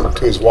he wrote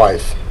to his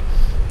wife.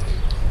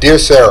 Dear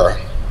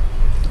Sarah,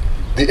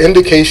 the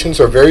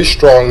indications are very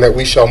strong that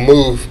we shall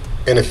move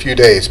in a few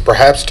days,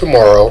 perhaps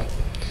tomorrow,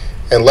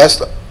 and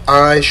lest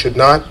I should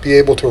not be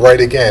able to write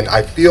again,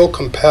 I feel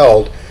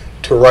compelled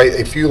to write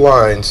a few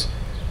lines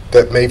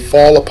that may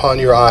fall upon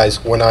your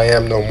eyes when I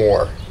am no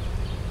more.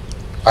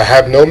 I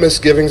have no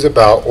misgivings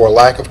about or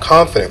lack of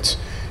confidence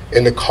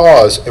in the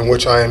cause in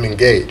which I am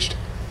engaged,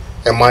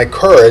 and my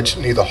courage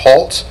neither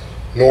halts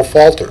nor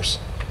falters.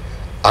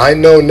 I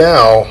know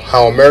now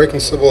how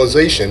American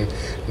civilization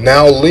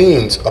now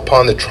leans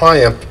upon the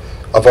triumph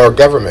of our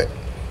government,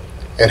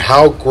 and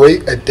how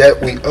great a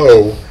debt we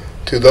owe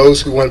to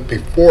those who went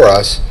before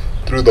us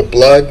through the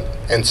blood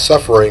and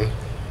suffering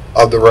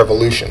of the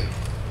Revolution.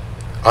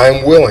 I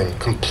am willing,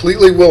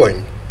 completely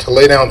willing, to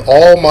lay down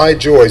all my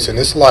joys in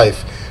this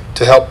life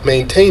to help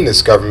maintain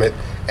this government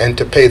and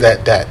to pay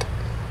that debt.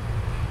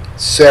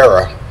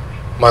 Sarah,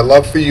 my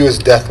love for you is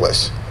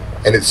deathless,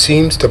 and it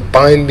seems to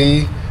bind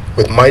me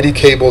with mighty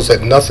cables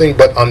that nothing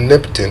but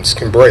omnipotence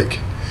can break.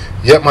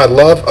 Yet my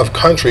love of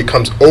country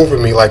comes over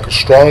me like a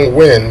strong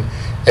wind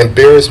and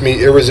bears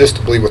me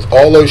irresistibly with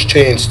all those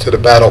chains to the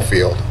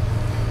battlefield.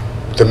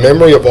 The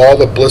memory of all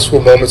the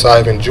blissful moments I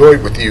have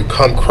enjoyed with you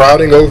come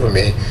crowding over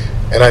me,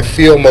 and I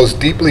feel most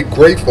deeply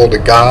grateful to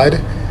God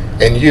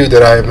and you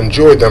that I have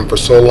enjoyed them for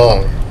so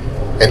long.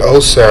 And oh,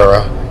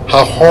 Sarah,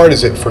 how hard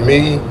is it for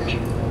me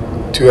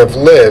to have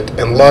lived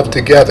and loved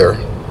together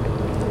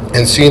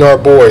and seen our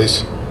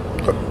boys,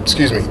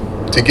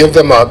 to give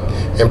them up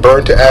and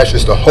burn to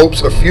ashes the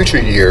hopes of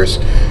future years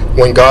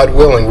when, God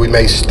willing, we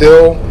may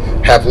still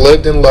have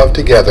lived and loved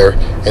together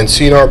and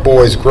seen our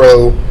boys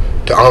grow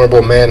to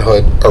honorable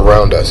manhood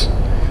around us.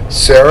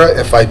 Sarah,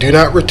 if I do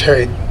not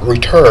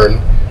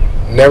return,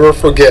 never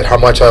forget how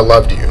much I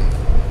loved you,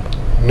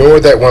 nor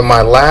that when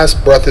my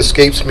last breath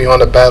escapes me on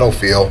the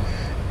battlefield,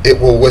 it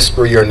will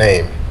whisper your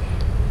name.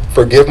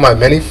 Forgive my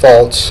many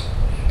faults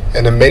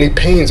and the many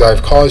pains I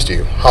have caused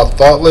you, how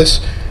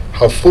thoughtless,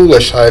 how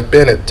foolish I have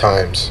been at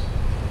times.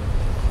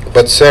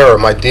 But Sarah,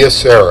 my dear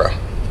Sarah,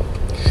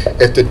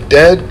 if the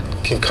dead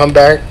can come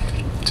back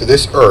to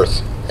this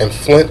earth and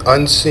flint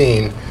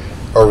unseen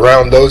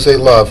around those they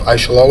love, I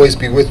shall always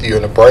be with you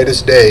in the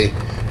brightest day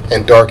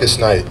and darkest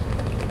night.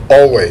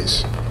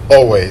 Always,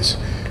 always.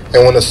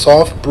 And when a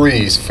soft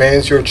breeze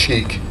fans your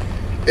cheek,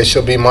 it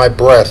shall be my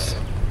breath,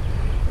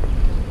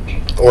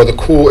 or the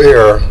cool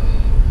air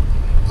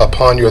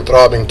upon your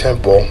throbbing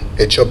temple,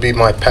 it shall be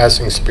my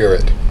passing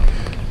spirit.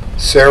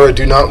 Sarah,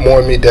 do not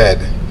mourn me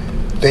dead.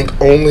 Think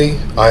only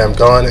I am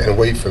gone and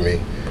wait for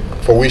me.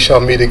 For we shall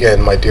meet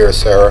again, my dear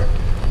Sarah.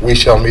 We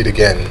shall meet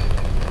again.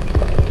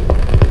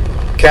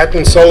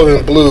 Captain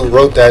Sullivan Blue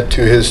wrote that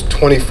to his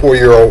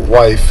 24-year-old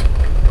wife,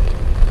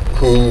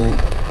 who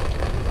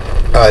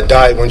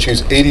died when she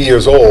was 80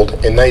 years old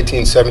in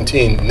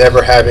 1917,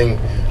 never having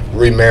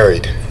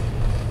remarried.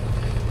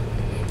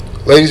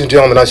 Ladies and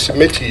gentlemen, I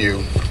submit to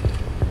you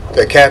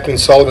that Captain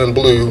Sullivan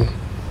Blue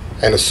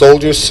and the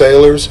soldiers,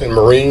 sailors, and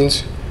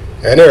Marines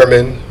and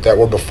airmen that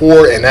were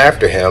before and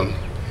after him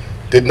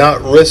did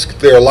not risk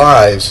their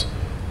lives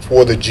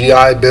for the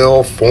GI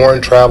Bill,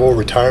 foreign travel,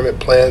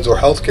 retirement plans, or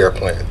healthcare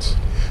plans,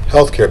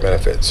 healthcare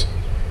benefits.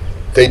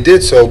 They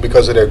did so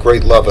because of their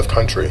great love of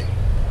country.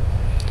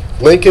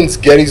 Lincoln's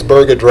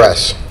Gettysburg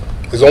Address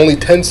is only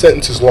 10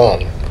 sentences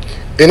long.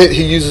 In it,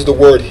 he uses the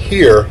word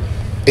 "here"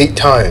 8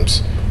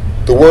 times.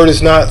 The word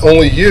is not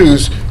only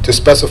used to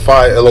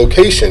specify a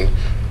location,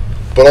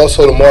 but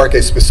also to mark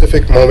a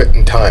specific moment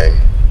in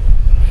time.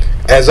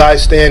 As I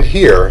stand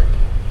here,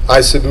 I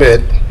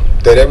submit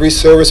that every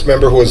service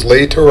member who is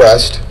laid to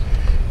rest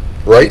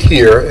right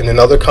here and in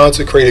other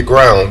consecrated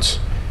grounds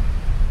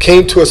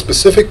came to a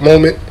specific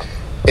moment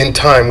in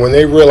time when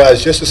they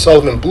realized, just as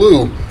Sullivan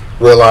Blue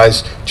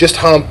realized, just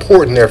how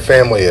important their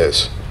family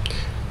is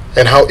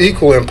and how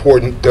equally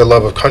important their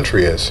love of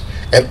country is,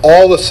 and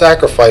all the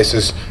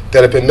sacrifices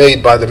that have been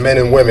made by the men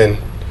and women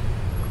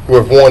who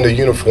have worn the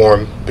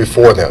uniform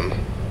before them.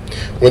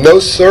 When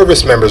those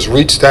service members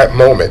reach that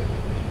moment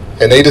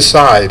and they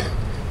decide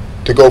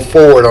to go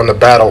forward on the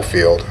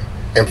battlefield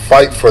and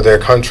fight for their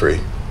country,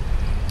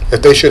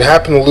 if they should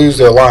happen to lose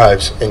their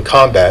lives in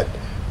combat,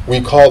 we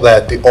call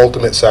that the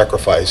ultimate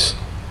sacrifice.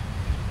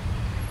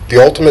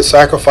 The ultimate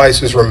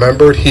sacrifice is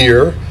remembered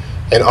here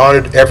and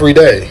honored every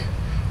day,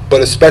 but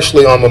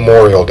especially on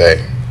Memorial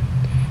Day.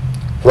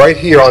 Right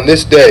here on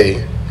this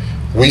day,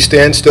 we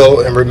stand still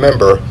and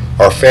remember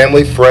our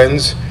family,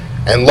 friends,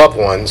 and loved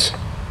ones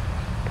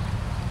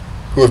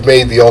who have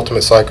made the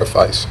ultimate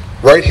sacrifice.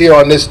 Right here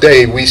on this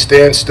day, we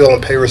stand still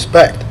and pay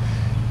respect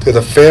to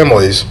the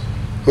families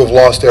who have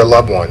lost their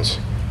loved ones.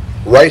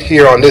 Right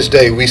here on this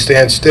day, we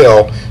stand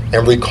still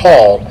and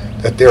recall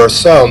that there are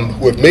some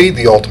who have made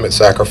the ultimate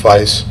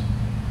sacrifice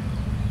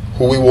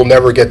who we will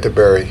never get to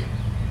bury.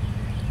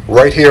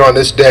 Right here on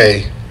this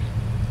day,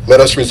 let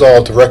us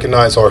resolve to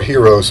recognize our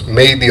heroes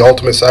made the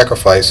ultimate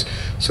sacrifice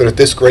so that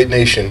this great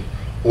nation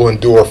will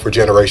endure for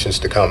generations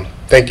to come.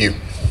 Thank you.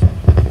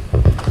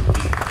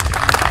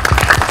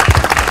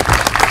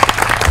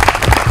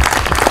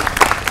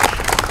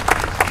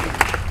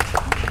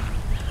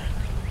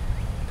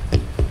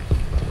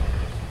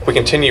 We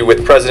continue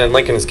with President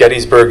Lincoln's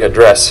Gettysburg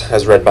Address,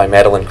 as read by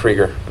Madeline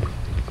Krieger.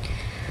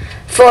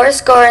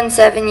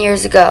 87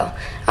 years ago,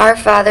 our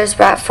fathers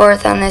brought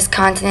forth on this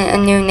continent a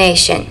new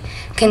nation,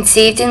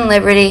 conceived in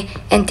liberty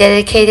and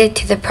dedicated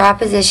to the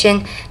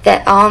proposition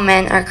that all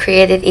men are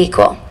created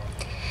equal.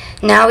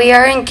 Now we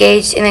are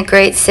engaged in a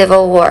great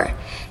civil war,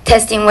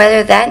 testing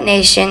whether that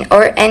nation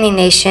or any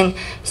nation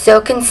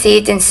so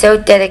conceived and so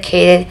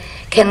dedicated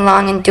can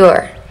long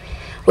endure.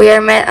 We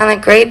are met on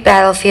a great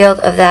battlefield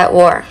of that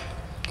war.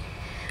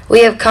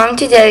 We have come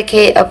to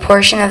dedicate a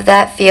portion of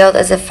that field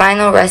as a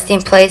final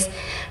resting place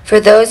for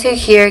those who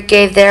here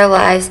gave their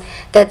lives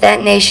that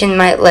that nation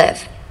might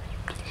live.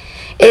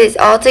 It is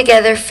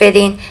altogether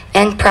fitting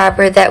and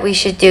proper that we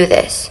should do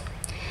this.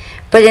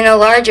 But in a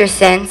larger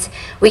sense,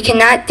 we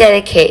cannot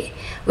dedicate,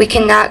 we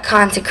cannot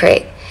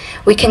consecrate,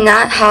 we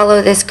cannot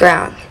hallow this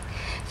ground.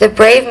 The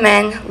brave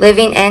men,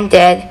 living and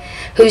dead,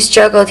 who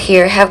struggled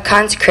here have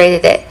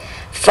consecrated it,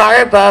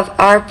 far above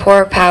our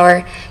poor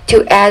power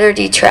to add or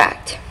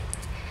detract.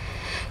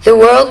 The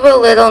world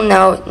will little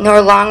know nor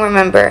long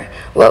remember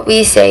what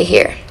we say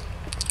here,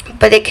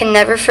 but it can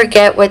never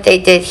forget what they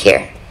did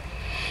here.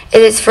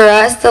 It is for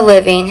us, the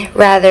living,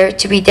 rather,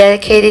 to be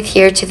dedicated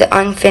here to the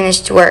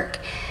unfinished work,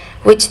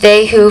 which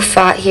they who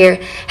fought here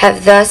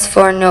have thus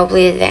far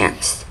nobly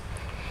advanced.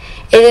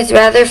 It is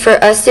rather for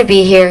us to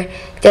be here,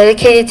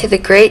 dedicated to the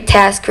great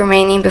task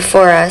remaining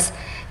before us,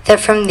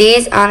 that from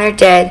these honored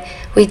dead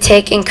we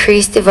take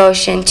increased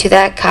devotion to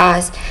that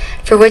cause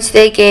for which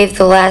they gave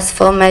the last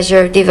full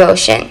measure of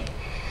devotion,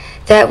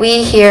 that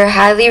we here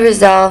highly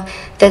resolve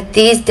that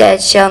these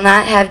dead shall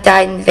not have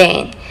died in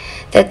vain,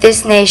 that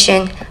this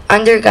nation,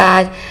 under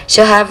God,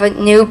 shall have a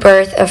new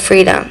birth of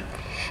freedom,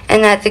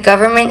 and that the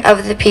government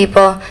of the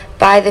people,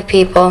 by the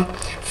people,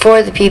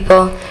 for the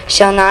people,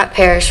 shall not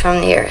perish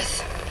from the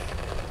earth.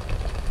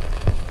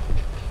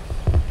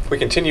 We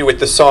continue with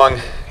the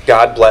song,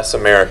 God Bless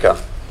America.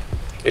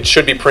 It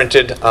should be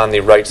printed on the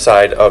right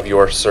side of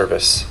your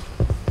service.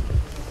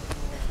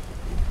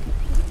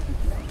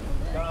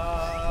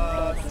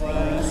 God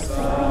bless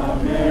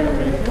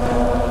America,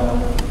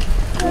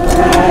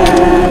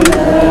 and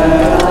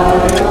there I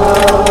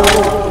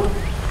go,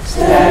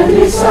 stand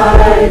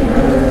beside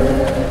her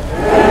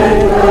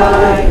and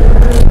guide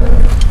her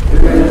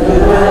through the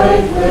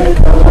night with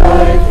the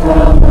light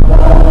from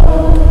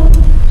above,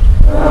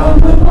 from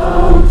the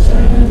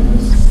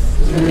mountains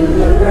to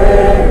the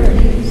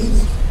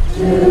prairies,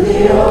 to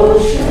the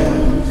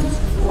oceans,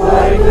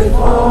 white with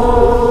foam.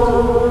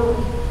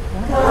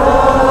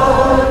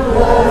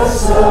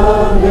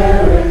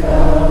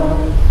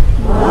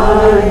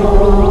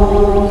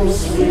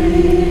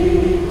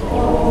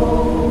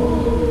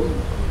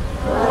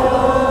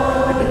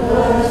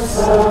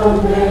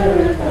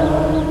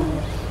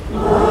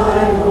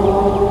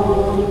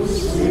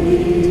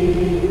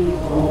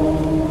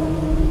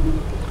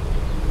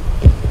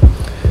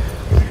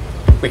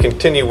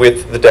 continue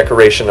with the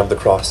decoration of the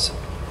cross.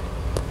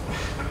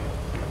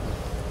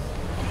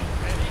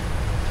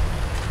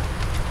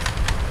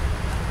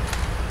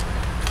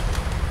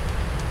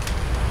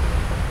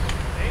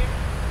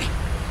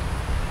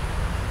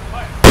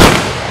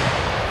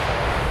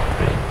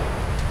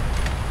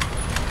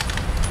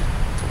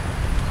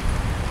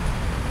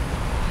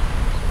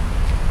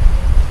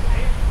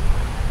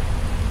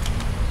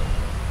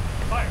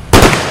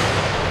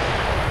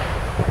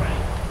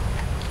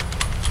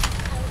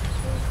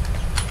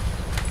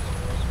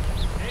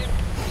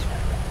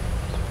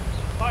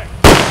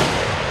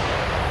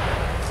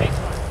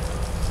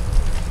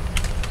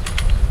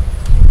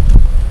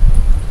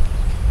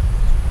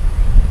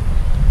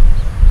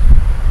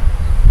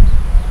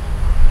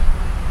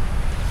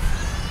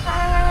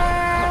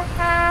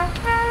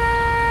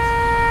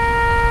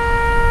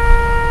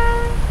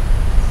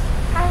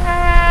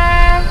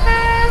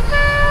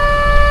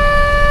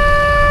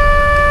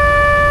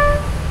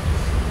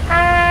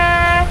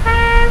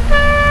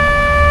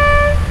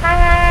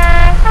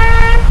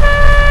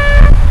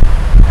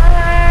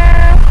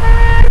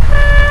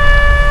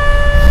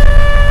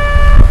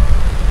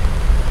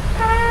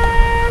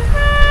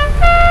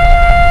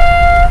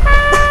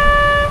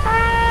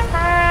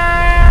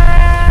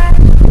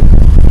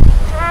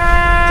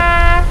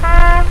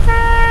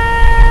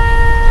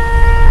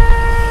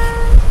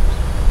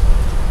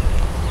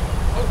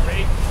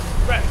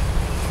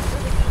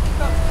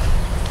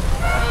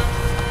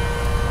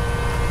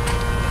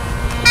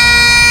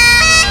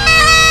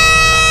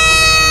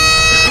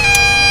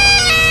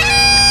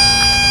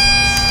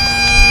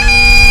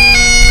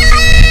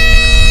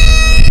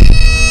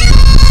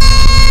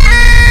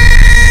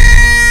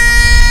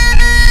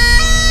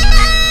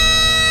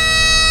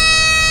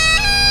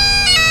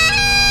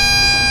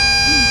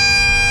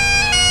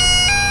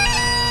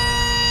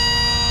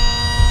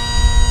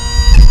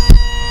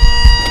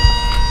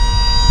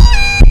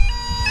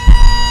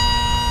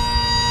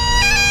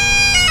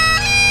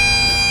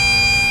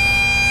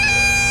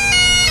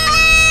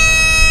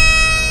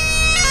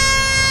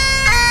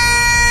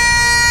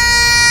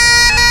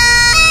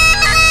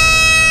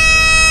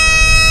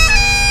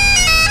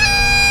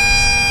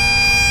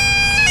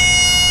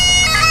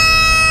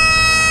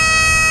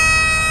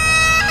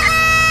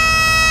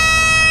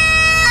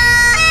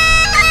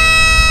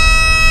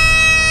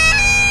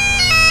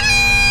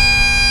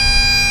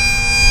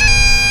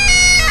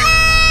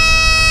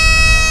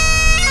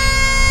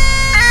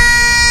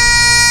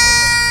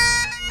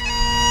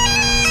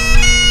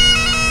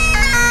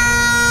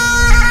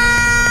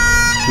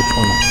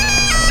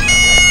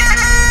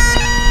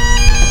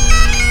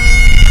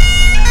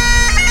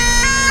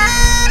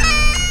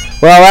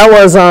 Well,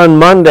 that was on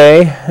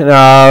Monday.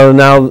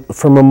 Now,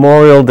 for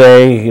Memorial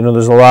Day, you know,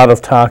 there's a lot of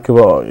talk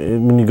about,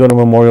 when you go to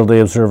Memorial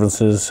Day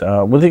observances,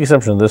 with the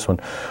exception of this one,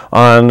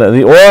 on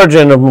the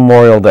origin of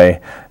Memorial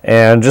Day.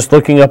 And just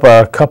looking up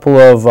a couple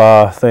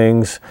of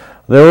things,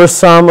 there were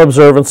some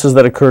observances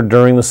that occurred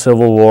during the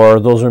Civil War.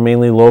 Those are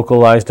mainly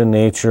localized in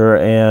nature,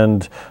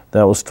 and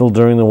that was still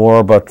during the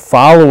war. But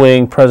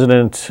following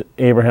President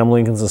Abraham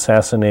Lincoln's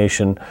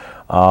assassination,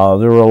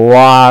 there were a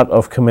lot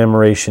of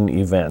commemoration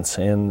events,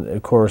 and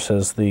of course,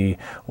 as the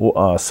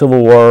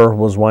Civil War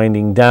was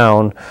winding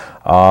down,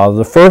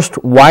 the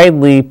first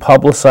widely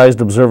publicized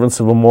observance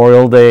of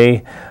Memorial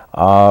Day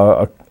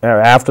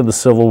after the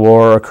Civil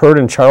War occurred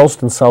in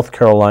Charleston, South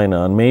Carolina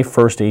on May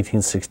 1st,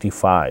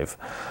 1865.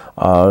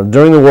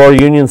 During the war,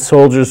 Union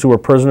soldiers who were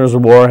prisoners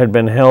of war had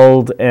been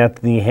held at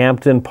the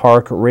Hampton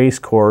Park Race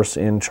Course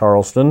in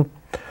Charleston,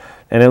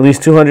 and at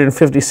least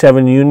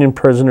 257 Union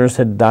prisoners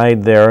had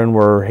died there and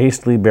were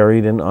hastily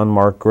buried in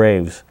unmarked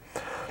graves.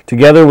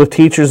 Together with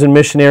teachers and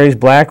missionaries,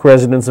 black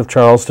residents of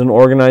Charleston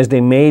organized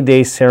a May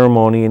Day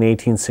ceremony in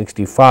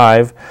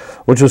 1865,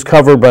 which was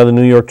covered by the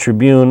New York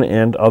Tribune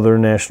and other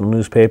national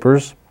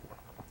newspapers.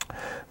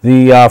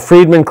 The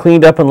freedmen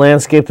cleaned up and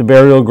landscaped the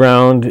burial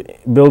ground,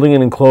 building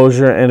an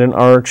enclosure and an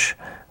arch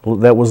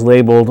that was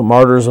labeled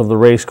Martyrs of the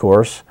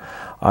Racecourse.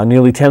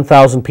 Nearly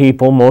 10,000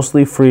 people,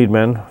 mostly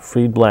freedmen,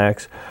 freed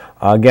blacks,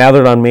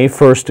 gathered on May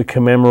 1st to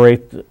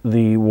commemorate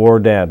the war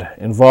dead.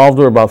 Involved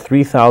were about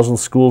 3,000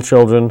 school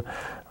children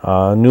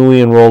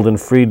newly enrolled in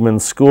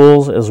freedmen's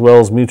schools, as well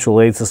as mutual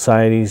aid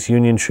societies,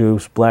 Union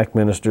troops, black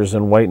ministers,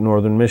 and white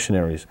northern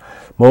missionaries.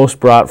 Most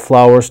brought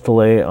flowers to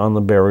lay on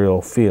the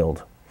burial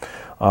field.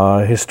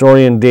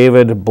 Historian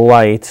David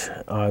Blight,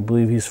 I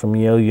believe he's from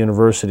Yale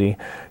University,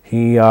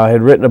 he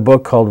had written a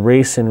book called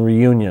Race and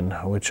Reunion,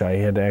 which I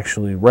had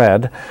actually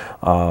read,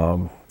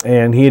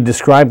 and he had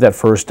described that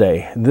first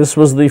day. This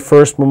was the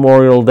first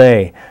Memorial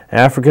Day.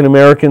 African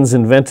Americans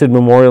invented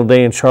Memorial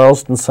Day in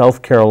Charleston,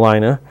 South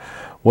Carolina.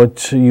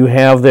 What you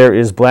have there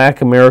is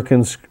black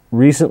Americans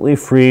recently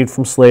freed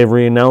from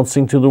slavery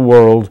announcing to the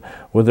world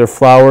with their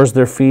flowers,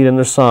 their feet, and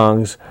their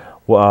songs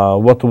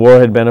what the war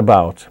had been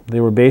about.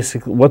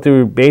 What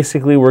they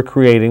basically were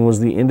creating was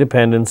the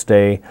Independence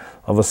Day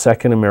of a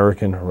second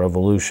American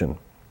Revolution.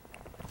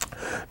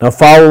 Now,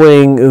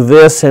 following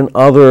this and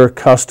other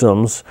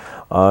customs,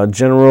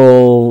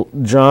 General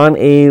John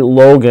A.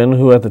 Logan,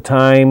 who at the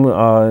time,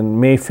 on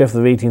May 5th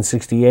of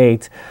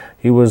 1868,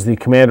 he was the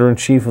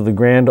Commander-in-Chief of the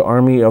Grand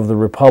Army of the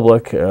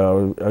Republic,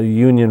 a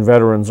Union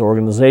veterans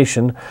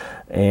organization,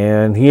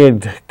 and he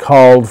had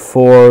called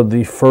for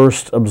the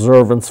first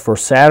observance for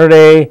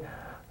Saturday,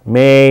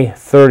 May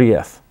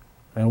 30th.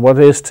 And what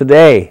is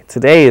today?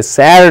 Today is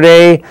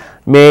Saturday,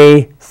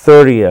 May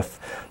 30th.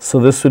 So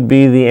this would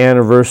be the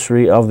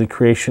anniversary of the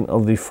creation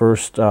of the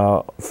first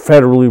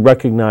federally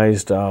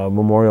recognized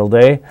Memorial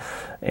Day.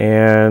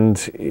 And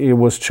it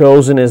was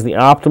chosen as the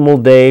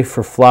optimal day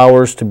for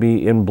flowers to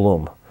be in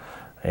bloom.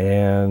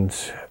 And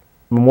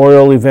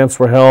memorial events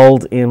were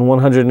held in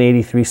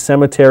 183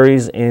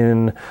 cemeteries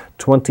in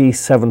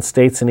 27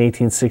 states in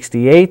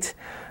 1868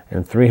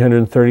 and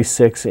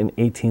 336 in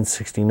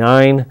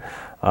 1869.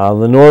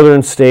 The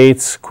northern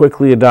states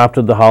quickly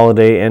adopted the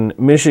holiday, and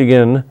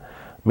Michigan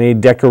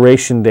made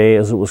Decoration Day,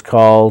 as it was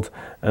called,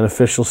 an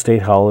official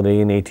state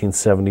holiday in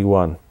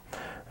 1871.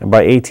 And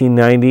by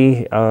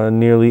 1890,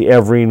 nearly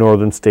every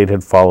northern state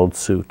had followed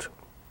suit.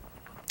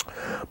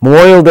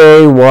 Memorial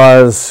Day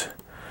was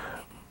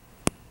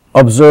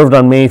observed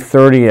on May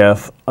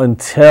 30th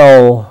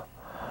until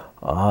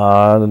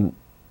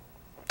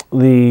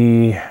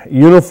the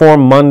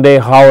Uniform Monday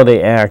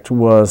Holiday Act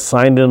was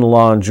signed into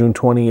law on June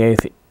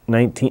 28th,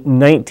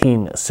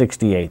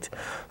 1968.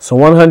 So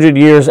 100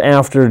 years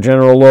after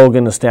General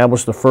Logan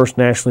established the first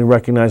nationally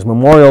recognized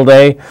Memorial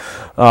Day,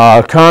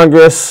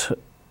 Congress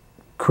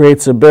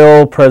creates a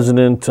bill.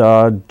 President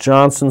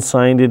Johnson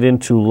signed it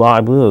into law.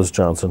 I believe it was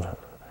Johnson.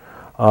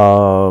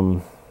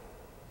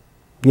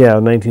 Yeah,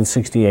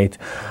 1968.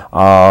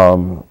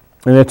 And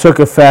it took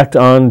effect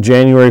on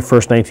January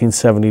 1st,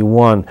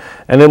 1971.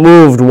 And it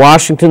moved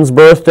Washington's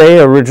birthday,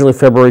 originally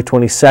February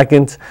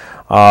 22nd,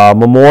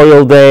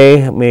 Memorial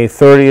Day, May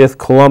 30th,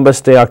 Columbus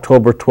Day,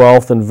 October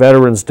 12th, and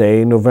Veterans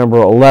Day, November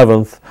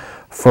 11th,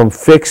 from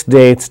fixed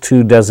dates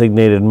to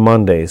designated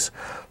Mondays.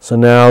 So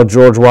now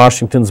George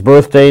Washington's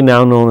birthday,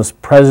 now known as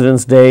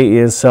President's Day,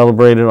 is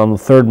celebrated on the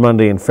third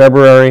Monday in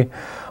February.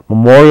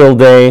 Memorial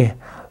Day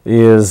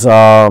is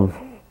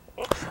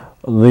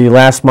the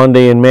last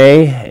Monday in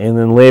May, and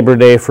then Labor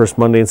Day, first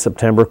Monday in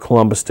September,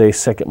 Columbus Day,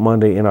 second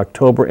Monday in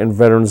October, and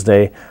Veterans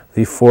Day,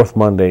 the fourth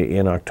Monday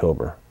in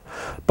October.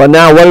 But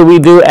now, what did we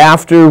do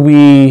after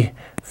we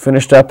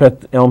finished up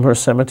at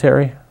Elmhurst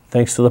Cemetery?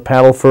 Thanks to the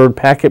Paddleford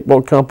Packet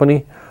Boat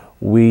Company,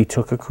 we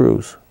took a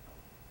cruise.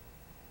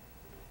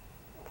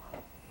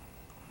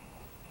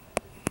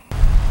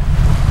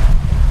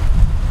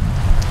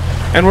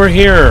 And we're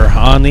here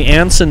on the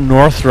Anson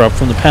Northrop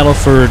from the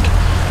Paddleford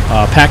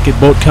Packet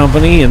Boat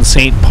Company in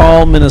St.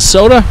 Paul,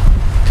 Minnesota.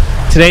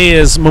 Today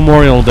is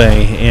Memorial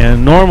Day,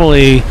 and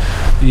normally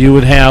you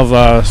would have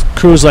a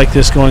cruise like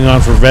this going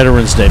on for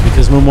Veterans Day,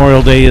 because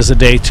Memorial Day is a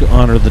day to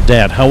honor the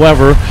dead.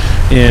 However,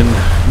 in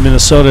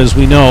Minnesota, as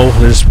we know,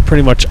 there's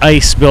pretty much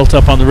ice built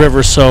up on the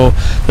river, so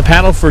the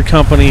Paddleford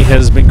Company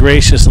has been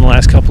gracious in the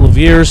last couple of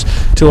years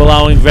to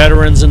allowing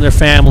veterans and their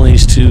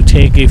families to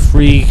take a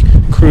free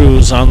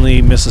cruise on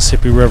the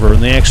Mississippi River,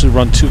 and they actually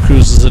run 2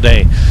 cruises a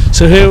day.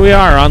 So here we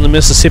are on the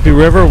Mississippi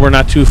River. We're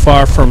not too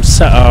far from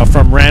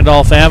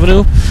Randolph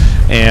Avenue,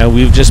 and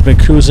we've just been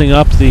cruising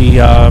up the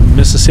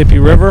Mississippi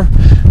River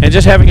and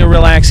just having a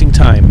relaxing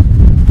time.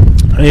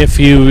 If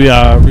you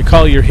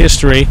recall your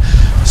history,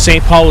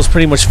 St. Paul was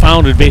pretty much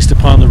founded based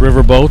upon the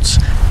river boats,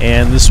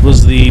 and this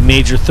was the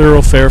major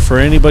thoroughfare for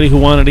anybody who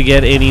wanted to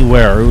get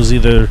anywhere. It was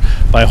either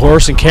by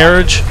horse and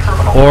carriage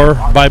or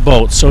by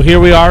boat. So here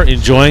we are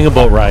enjoying a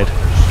boat ride.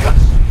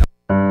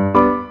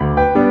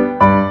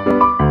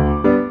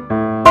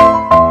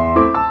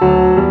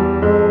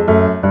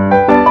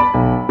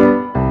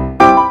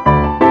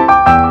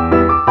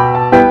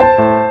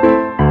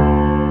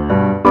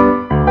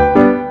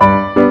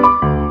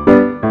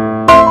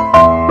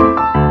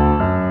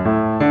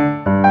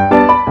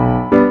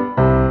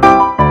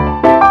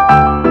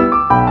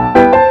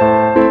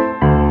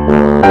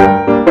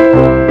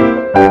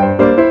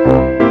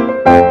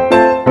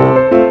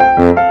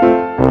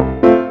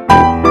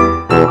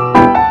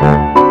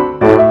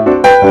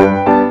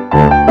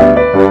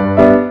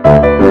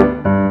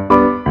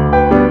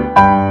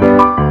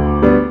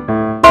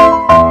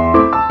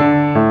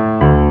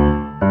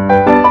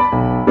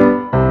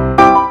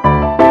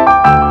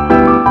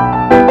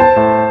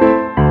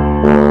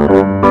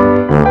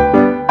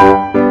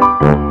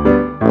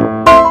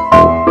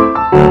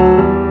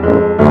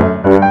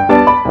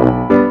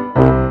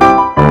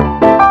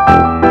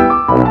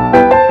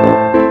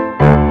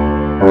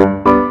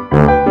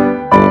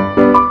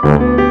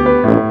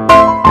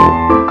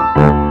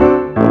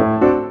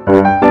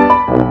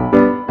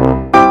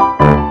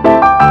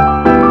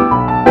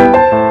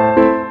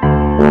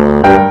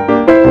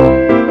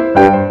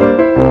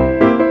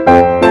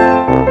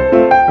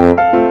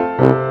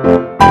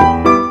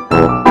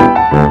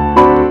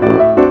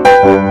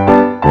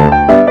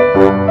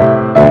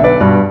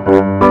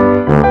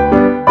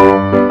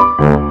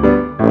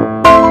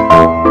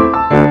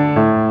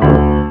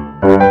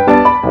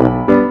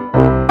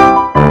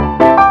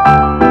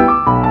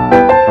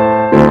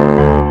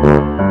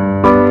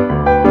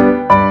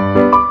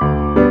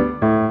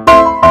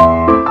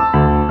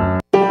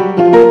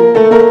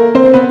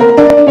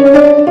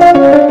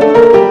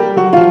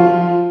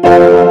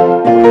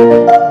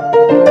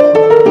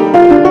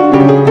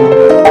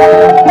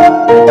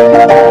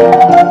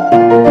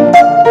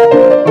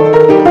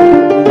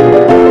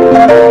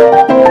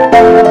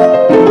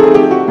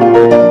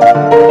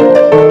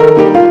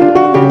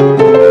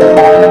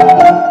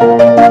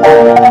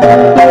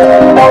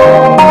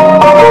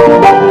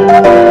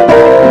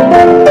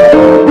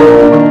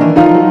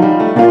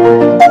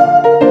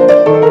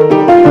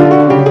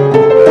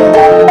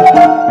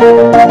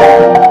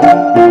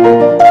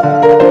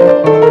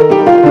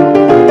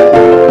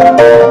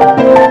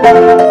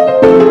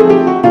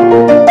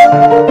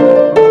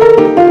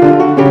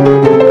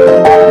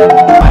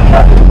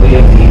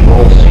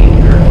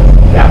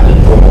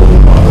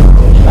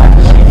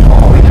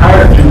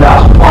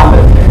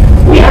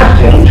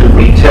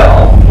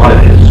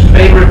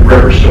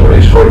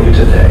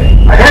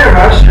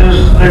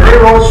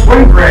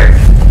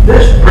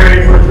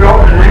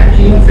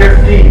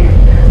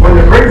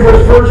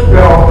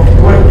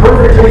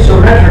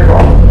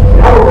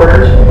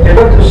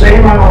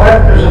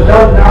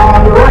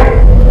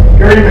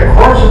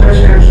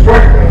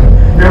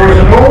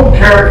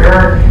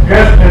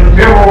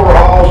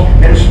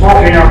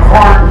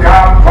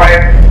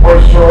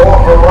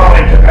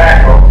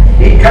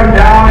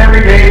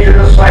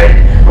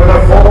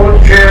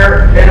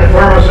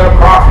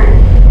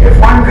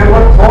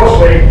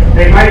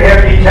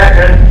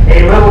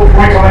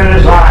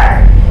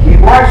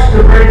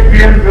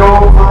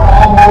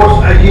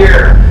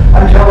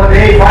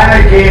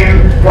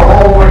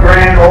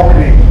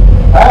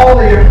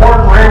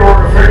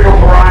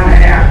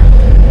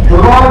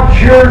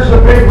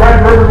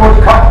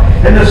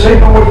 and the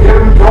signal was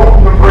given to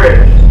open the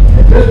bridge.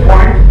 At this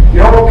point,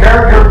 the old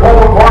character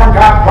pulled a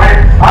corncob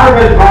pipe out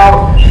of his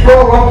mouth,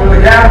 strolled up to the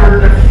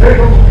gathered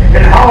officials,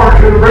 and hollered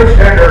to the bridge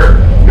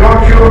tender, "Don't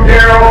you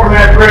dare open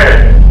that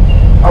bridge!"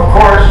 Of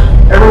course,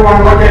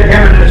 everyone looked at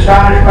him in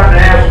astonishment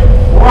and asked,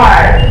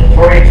 "Why?"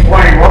 So he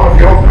explained, "Well,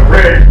 if you open the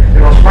bridge,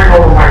 it'll spring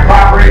over my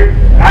property,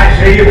 and I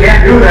say you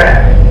can't do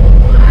that."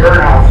 Sure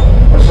enough,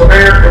 a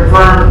surveyor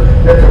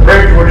confirmed that the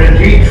bridge would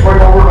indeed swing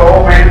over the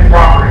whole man's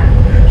property.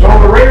 So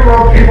the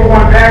railroad people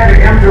went back to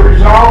him to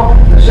resolve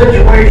the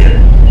situation.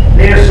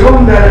 They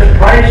assumed that his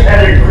price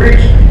had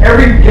increased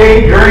every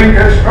day during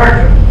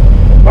construction.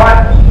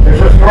 But, as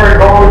the story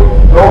goes,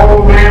 the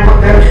old man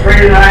looked at him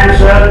straight in the eye and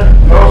said,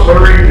 "No,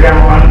 sirree,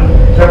 gentlemen,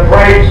 the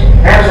price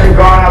hasn't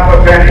gone up a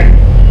penny."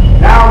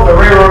 Now the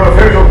railroad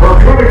officials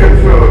were truly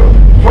confused.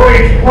 So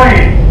he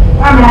explained,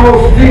 "I'm an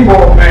old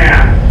steamboat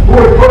man who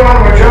was put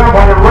out of a job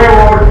on the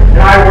railroad,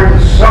 and I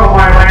wouldn't sell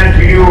my land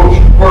to you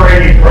for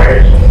any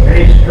price." And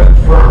he stood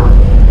firm.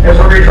 As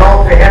a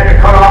result, they had to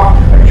cut off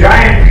a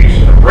giant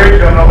piece of the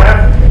bridge on the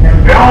left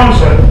and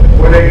balance it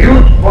with a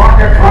huge block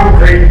of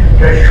concrete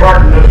to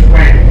shorten the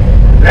swing.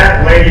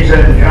 That, ladies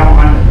and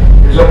gentlemen,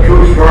 is a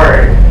true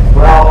story.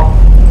 Well,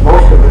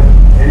 most of it,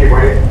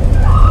 anyway.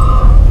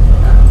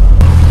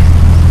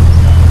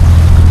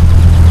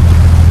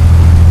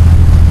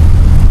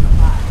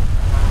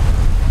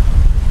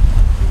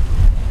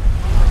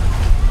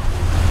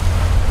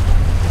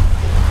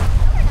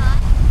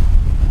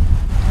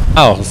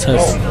 Oh,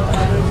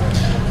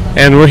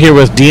 and we're here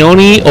with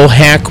Dione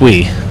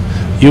Ohakwe,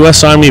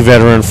 U.S. Army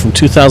veteran from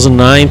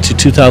 2009 to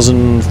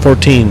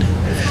 2014.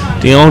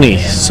 Dione,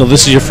 so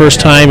this is your first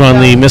time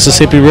on the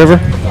Mississippi River?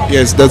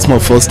 Yes, that's my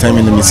first time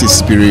in the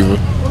Mississippi River.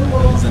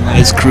 It's a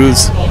nice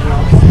cruise.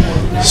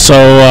 So,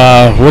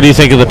 what do you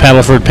think of the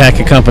Paddleford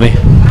Packet Company?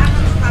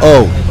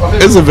 Oh,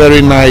 it's a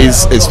very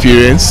nice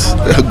experience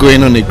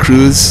going on a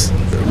cruise,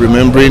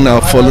 remembering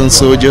our fallen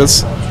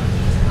soldiers,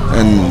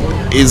 and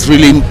it's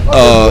really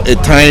a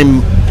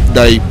time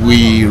that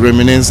we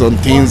reminisce on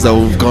things that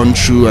we've gone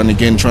through, and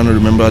again trying to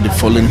remember the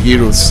fallen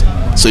heroes.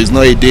 So it's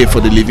not a day for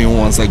the living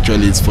ones,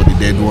 actually it's for the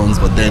dead ones,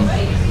 but then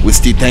we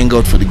still thank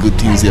God for the good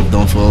things they have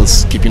done for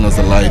us, keeping us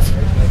alive.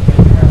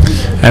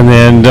 And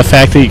then the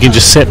fact that you can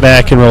just sit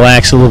back and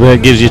relax a little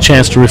bit gives you a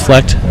chance to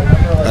reflect?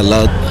 A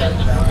lot.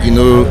 You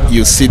know,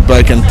 you sit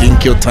back and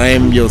think your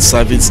time, your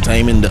service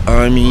time in the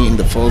army, in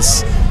the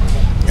force,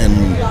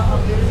 and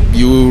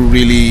you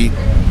really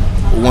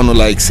want to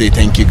like say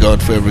thank you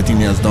God for everything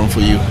He has done for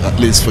you, at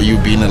least for you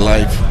being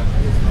alive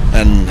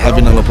and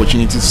having an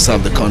opportunity to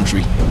serve the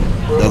country.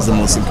 That's the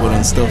most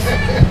important stuff.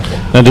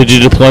 Now, did you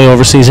deploy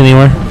overseas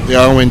anywhere?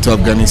 Yeah, I went to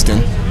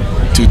Afghanistan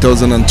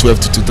 2012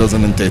 to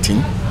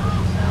 2013.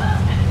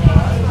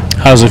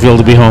 How does it feel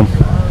to be home?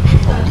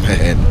 Oh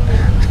man,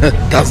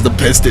 that's the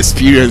best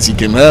experience you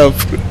can have.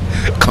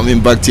 Coming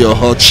back to your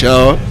hot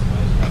shower,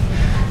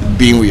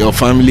 being with your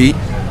family,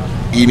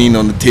 eating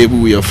on the table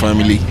with your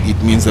family,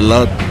 it means a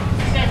lot.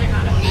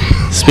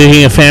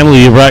 Speaking of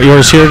family, you brought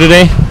yours here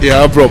today?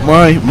 Yeah, I brought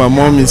mine. My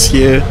mom is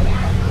here,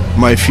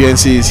 my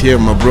fiancé is here,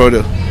 my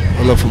brother.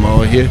 All of them are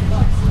all here.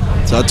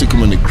 So I took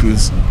them on the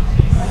cruise.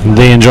 Are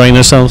they enjoying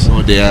themselves?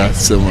 Oh, they are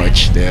so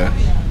much. They're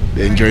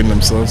enjoying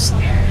themselves.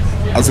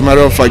 As a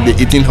matter of fact, they're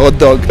eating hot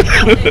dog.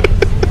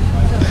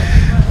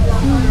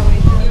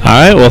 All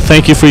right, well,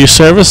 thank you for your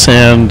service,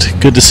 and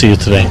good to see you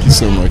today. Thank you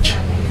so much.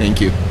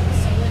 Thank you.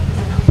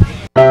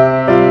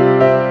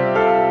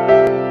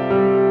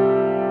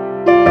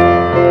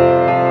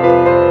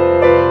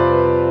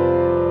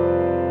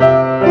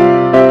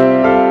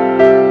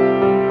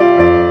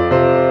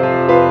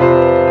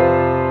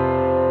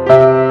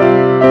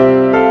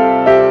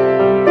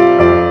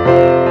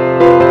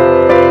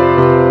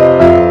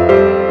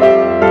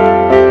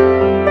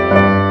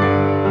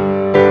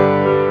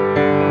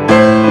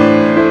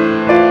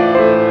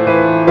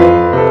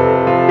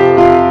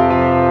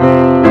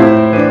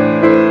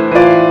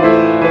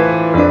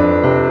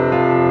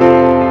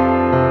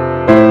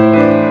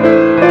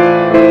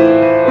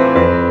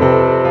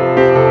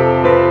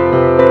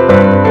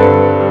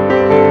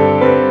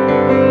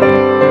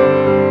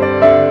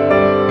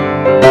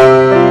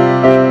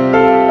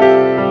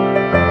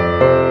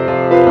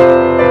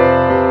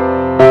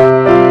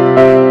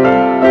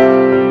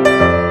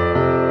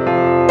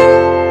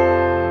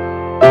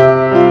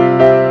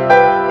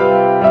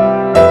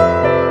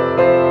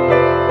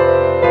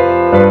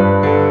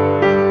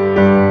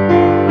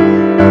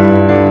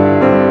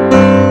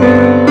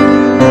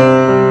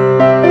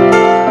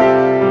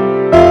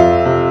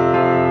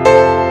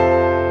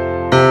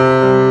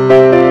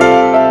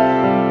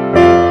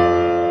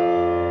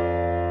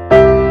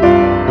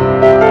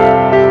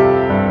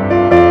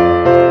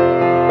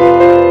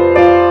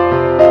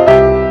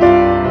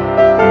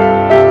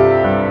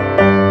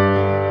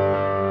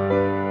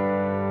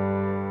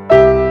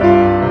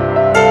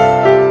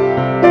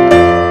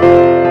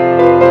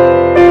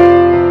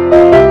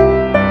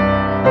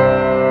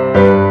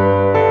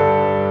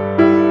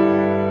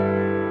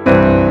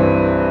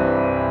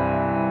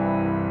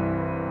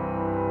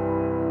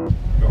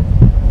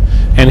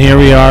 And here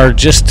we are,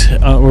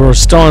 we're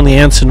still on the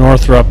Ensign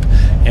Northrop,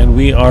 and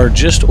we are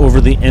just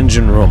over the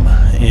engine room.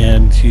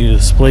 And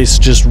this place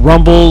just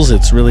rumbles,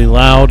 it's really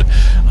loud.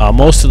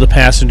 Most of the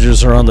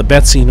passengers are on the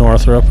Betsy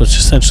Northrop, which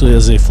essentially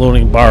is a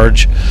floating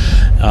barge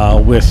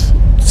with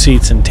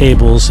seats and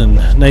tables and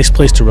nice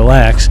place to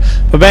relax.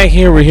 But back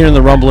here, we're hearing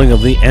the rumbling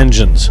of the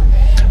engines.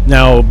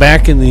 Now,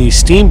 back in the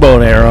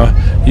steamboat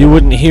era, you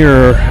wouldn't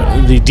hear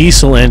the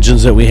diesel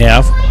engines that we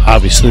have.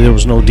 Obviously, there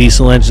was no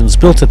diesel engines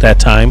built at that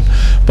time,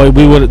 but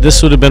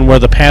this would have been where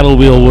the paddle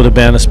wheel would have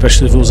been,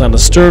 especially if it was on the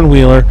stern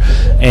wheeler,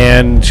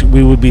 and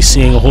we would be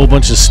seeing a whole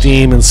bunch of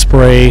steam and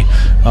spray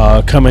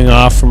coming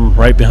off from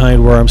right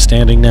behind where I'm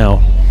standing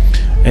now.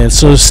 And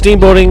so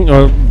steamboating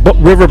or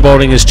river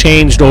boating has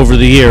changed over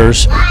the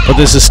years, but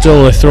this is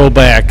still a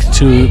throwback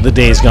to the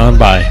days gone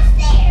by.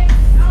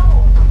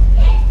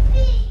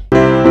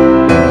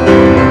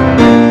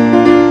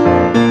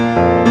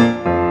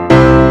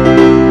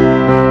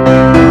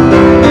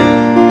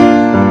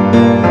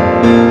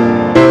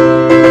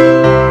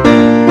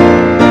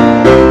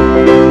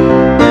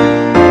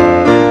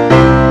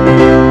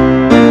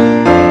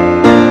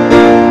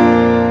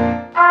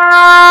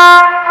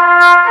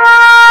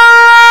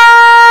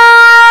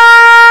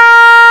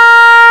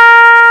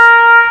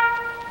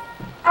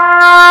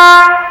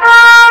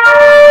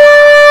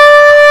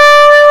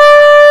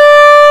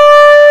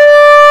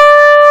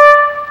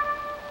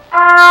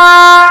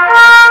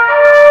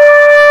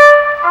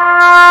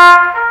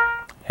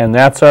 And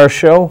that's our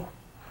show.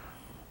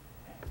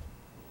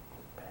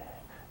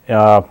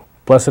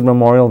 Blessed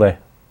Memorial Day.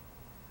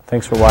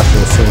 Thanks for watching.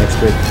 We'll see you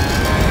next week.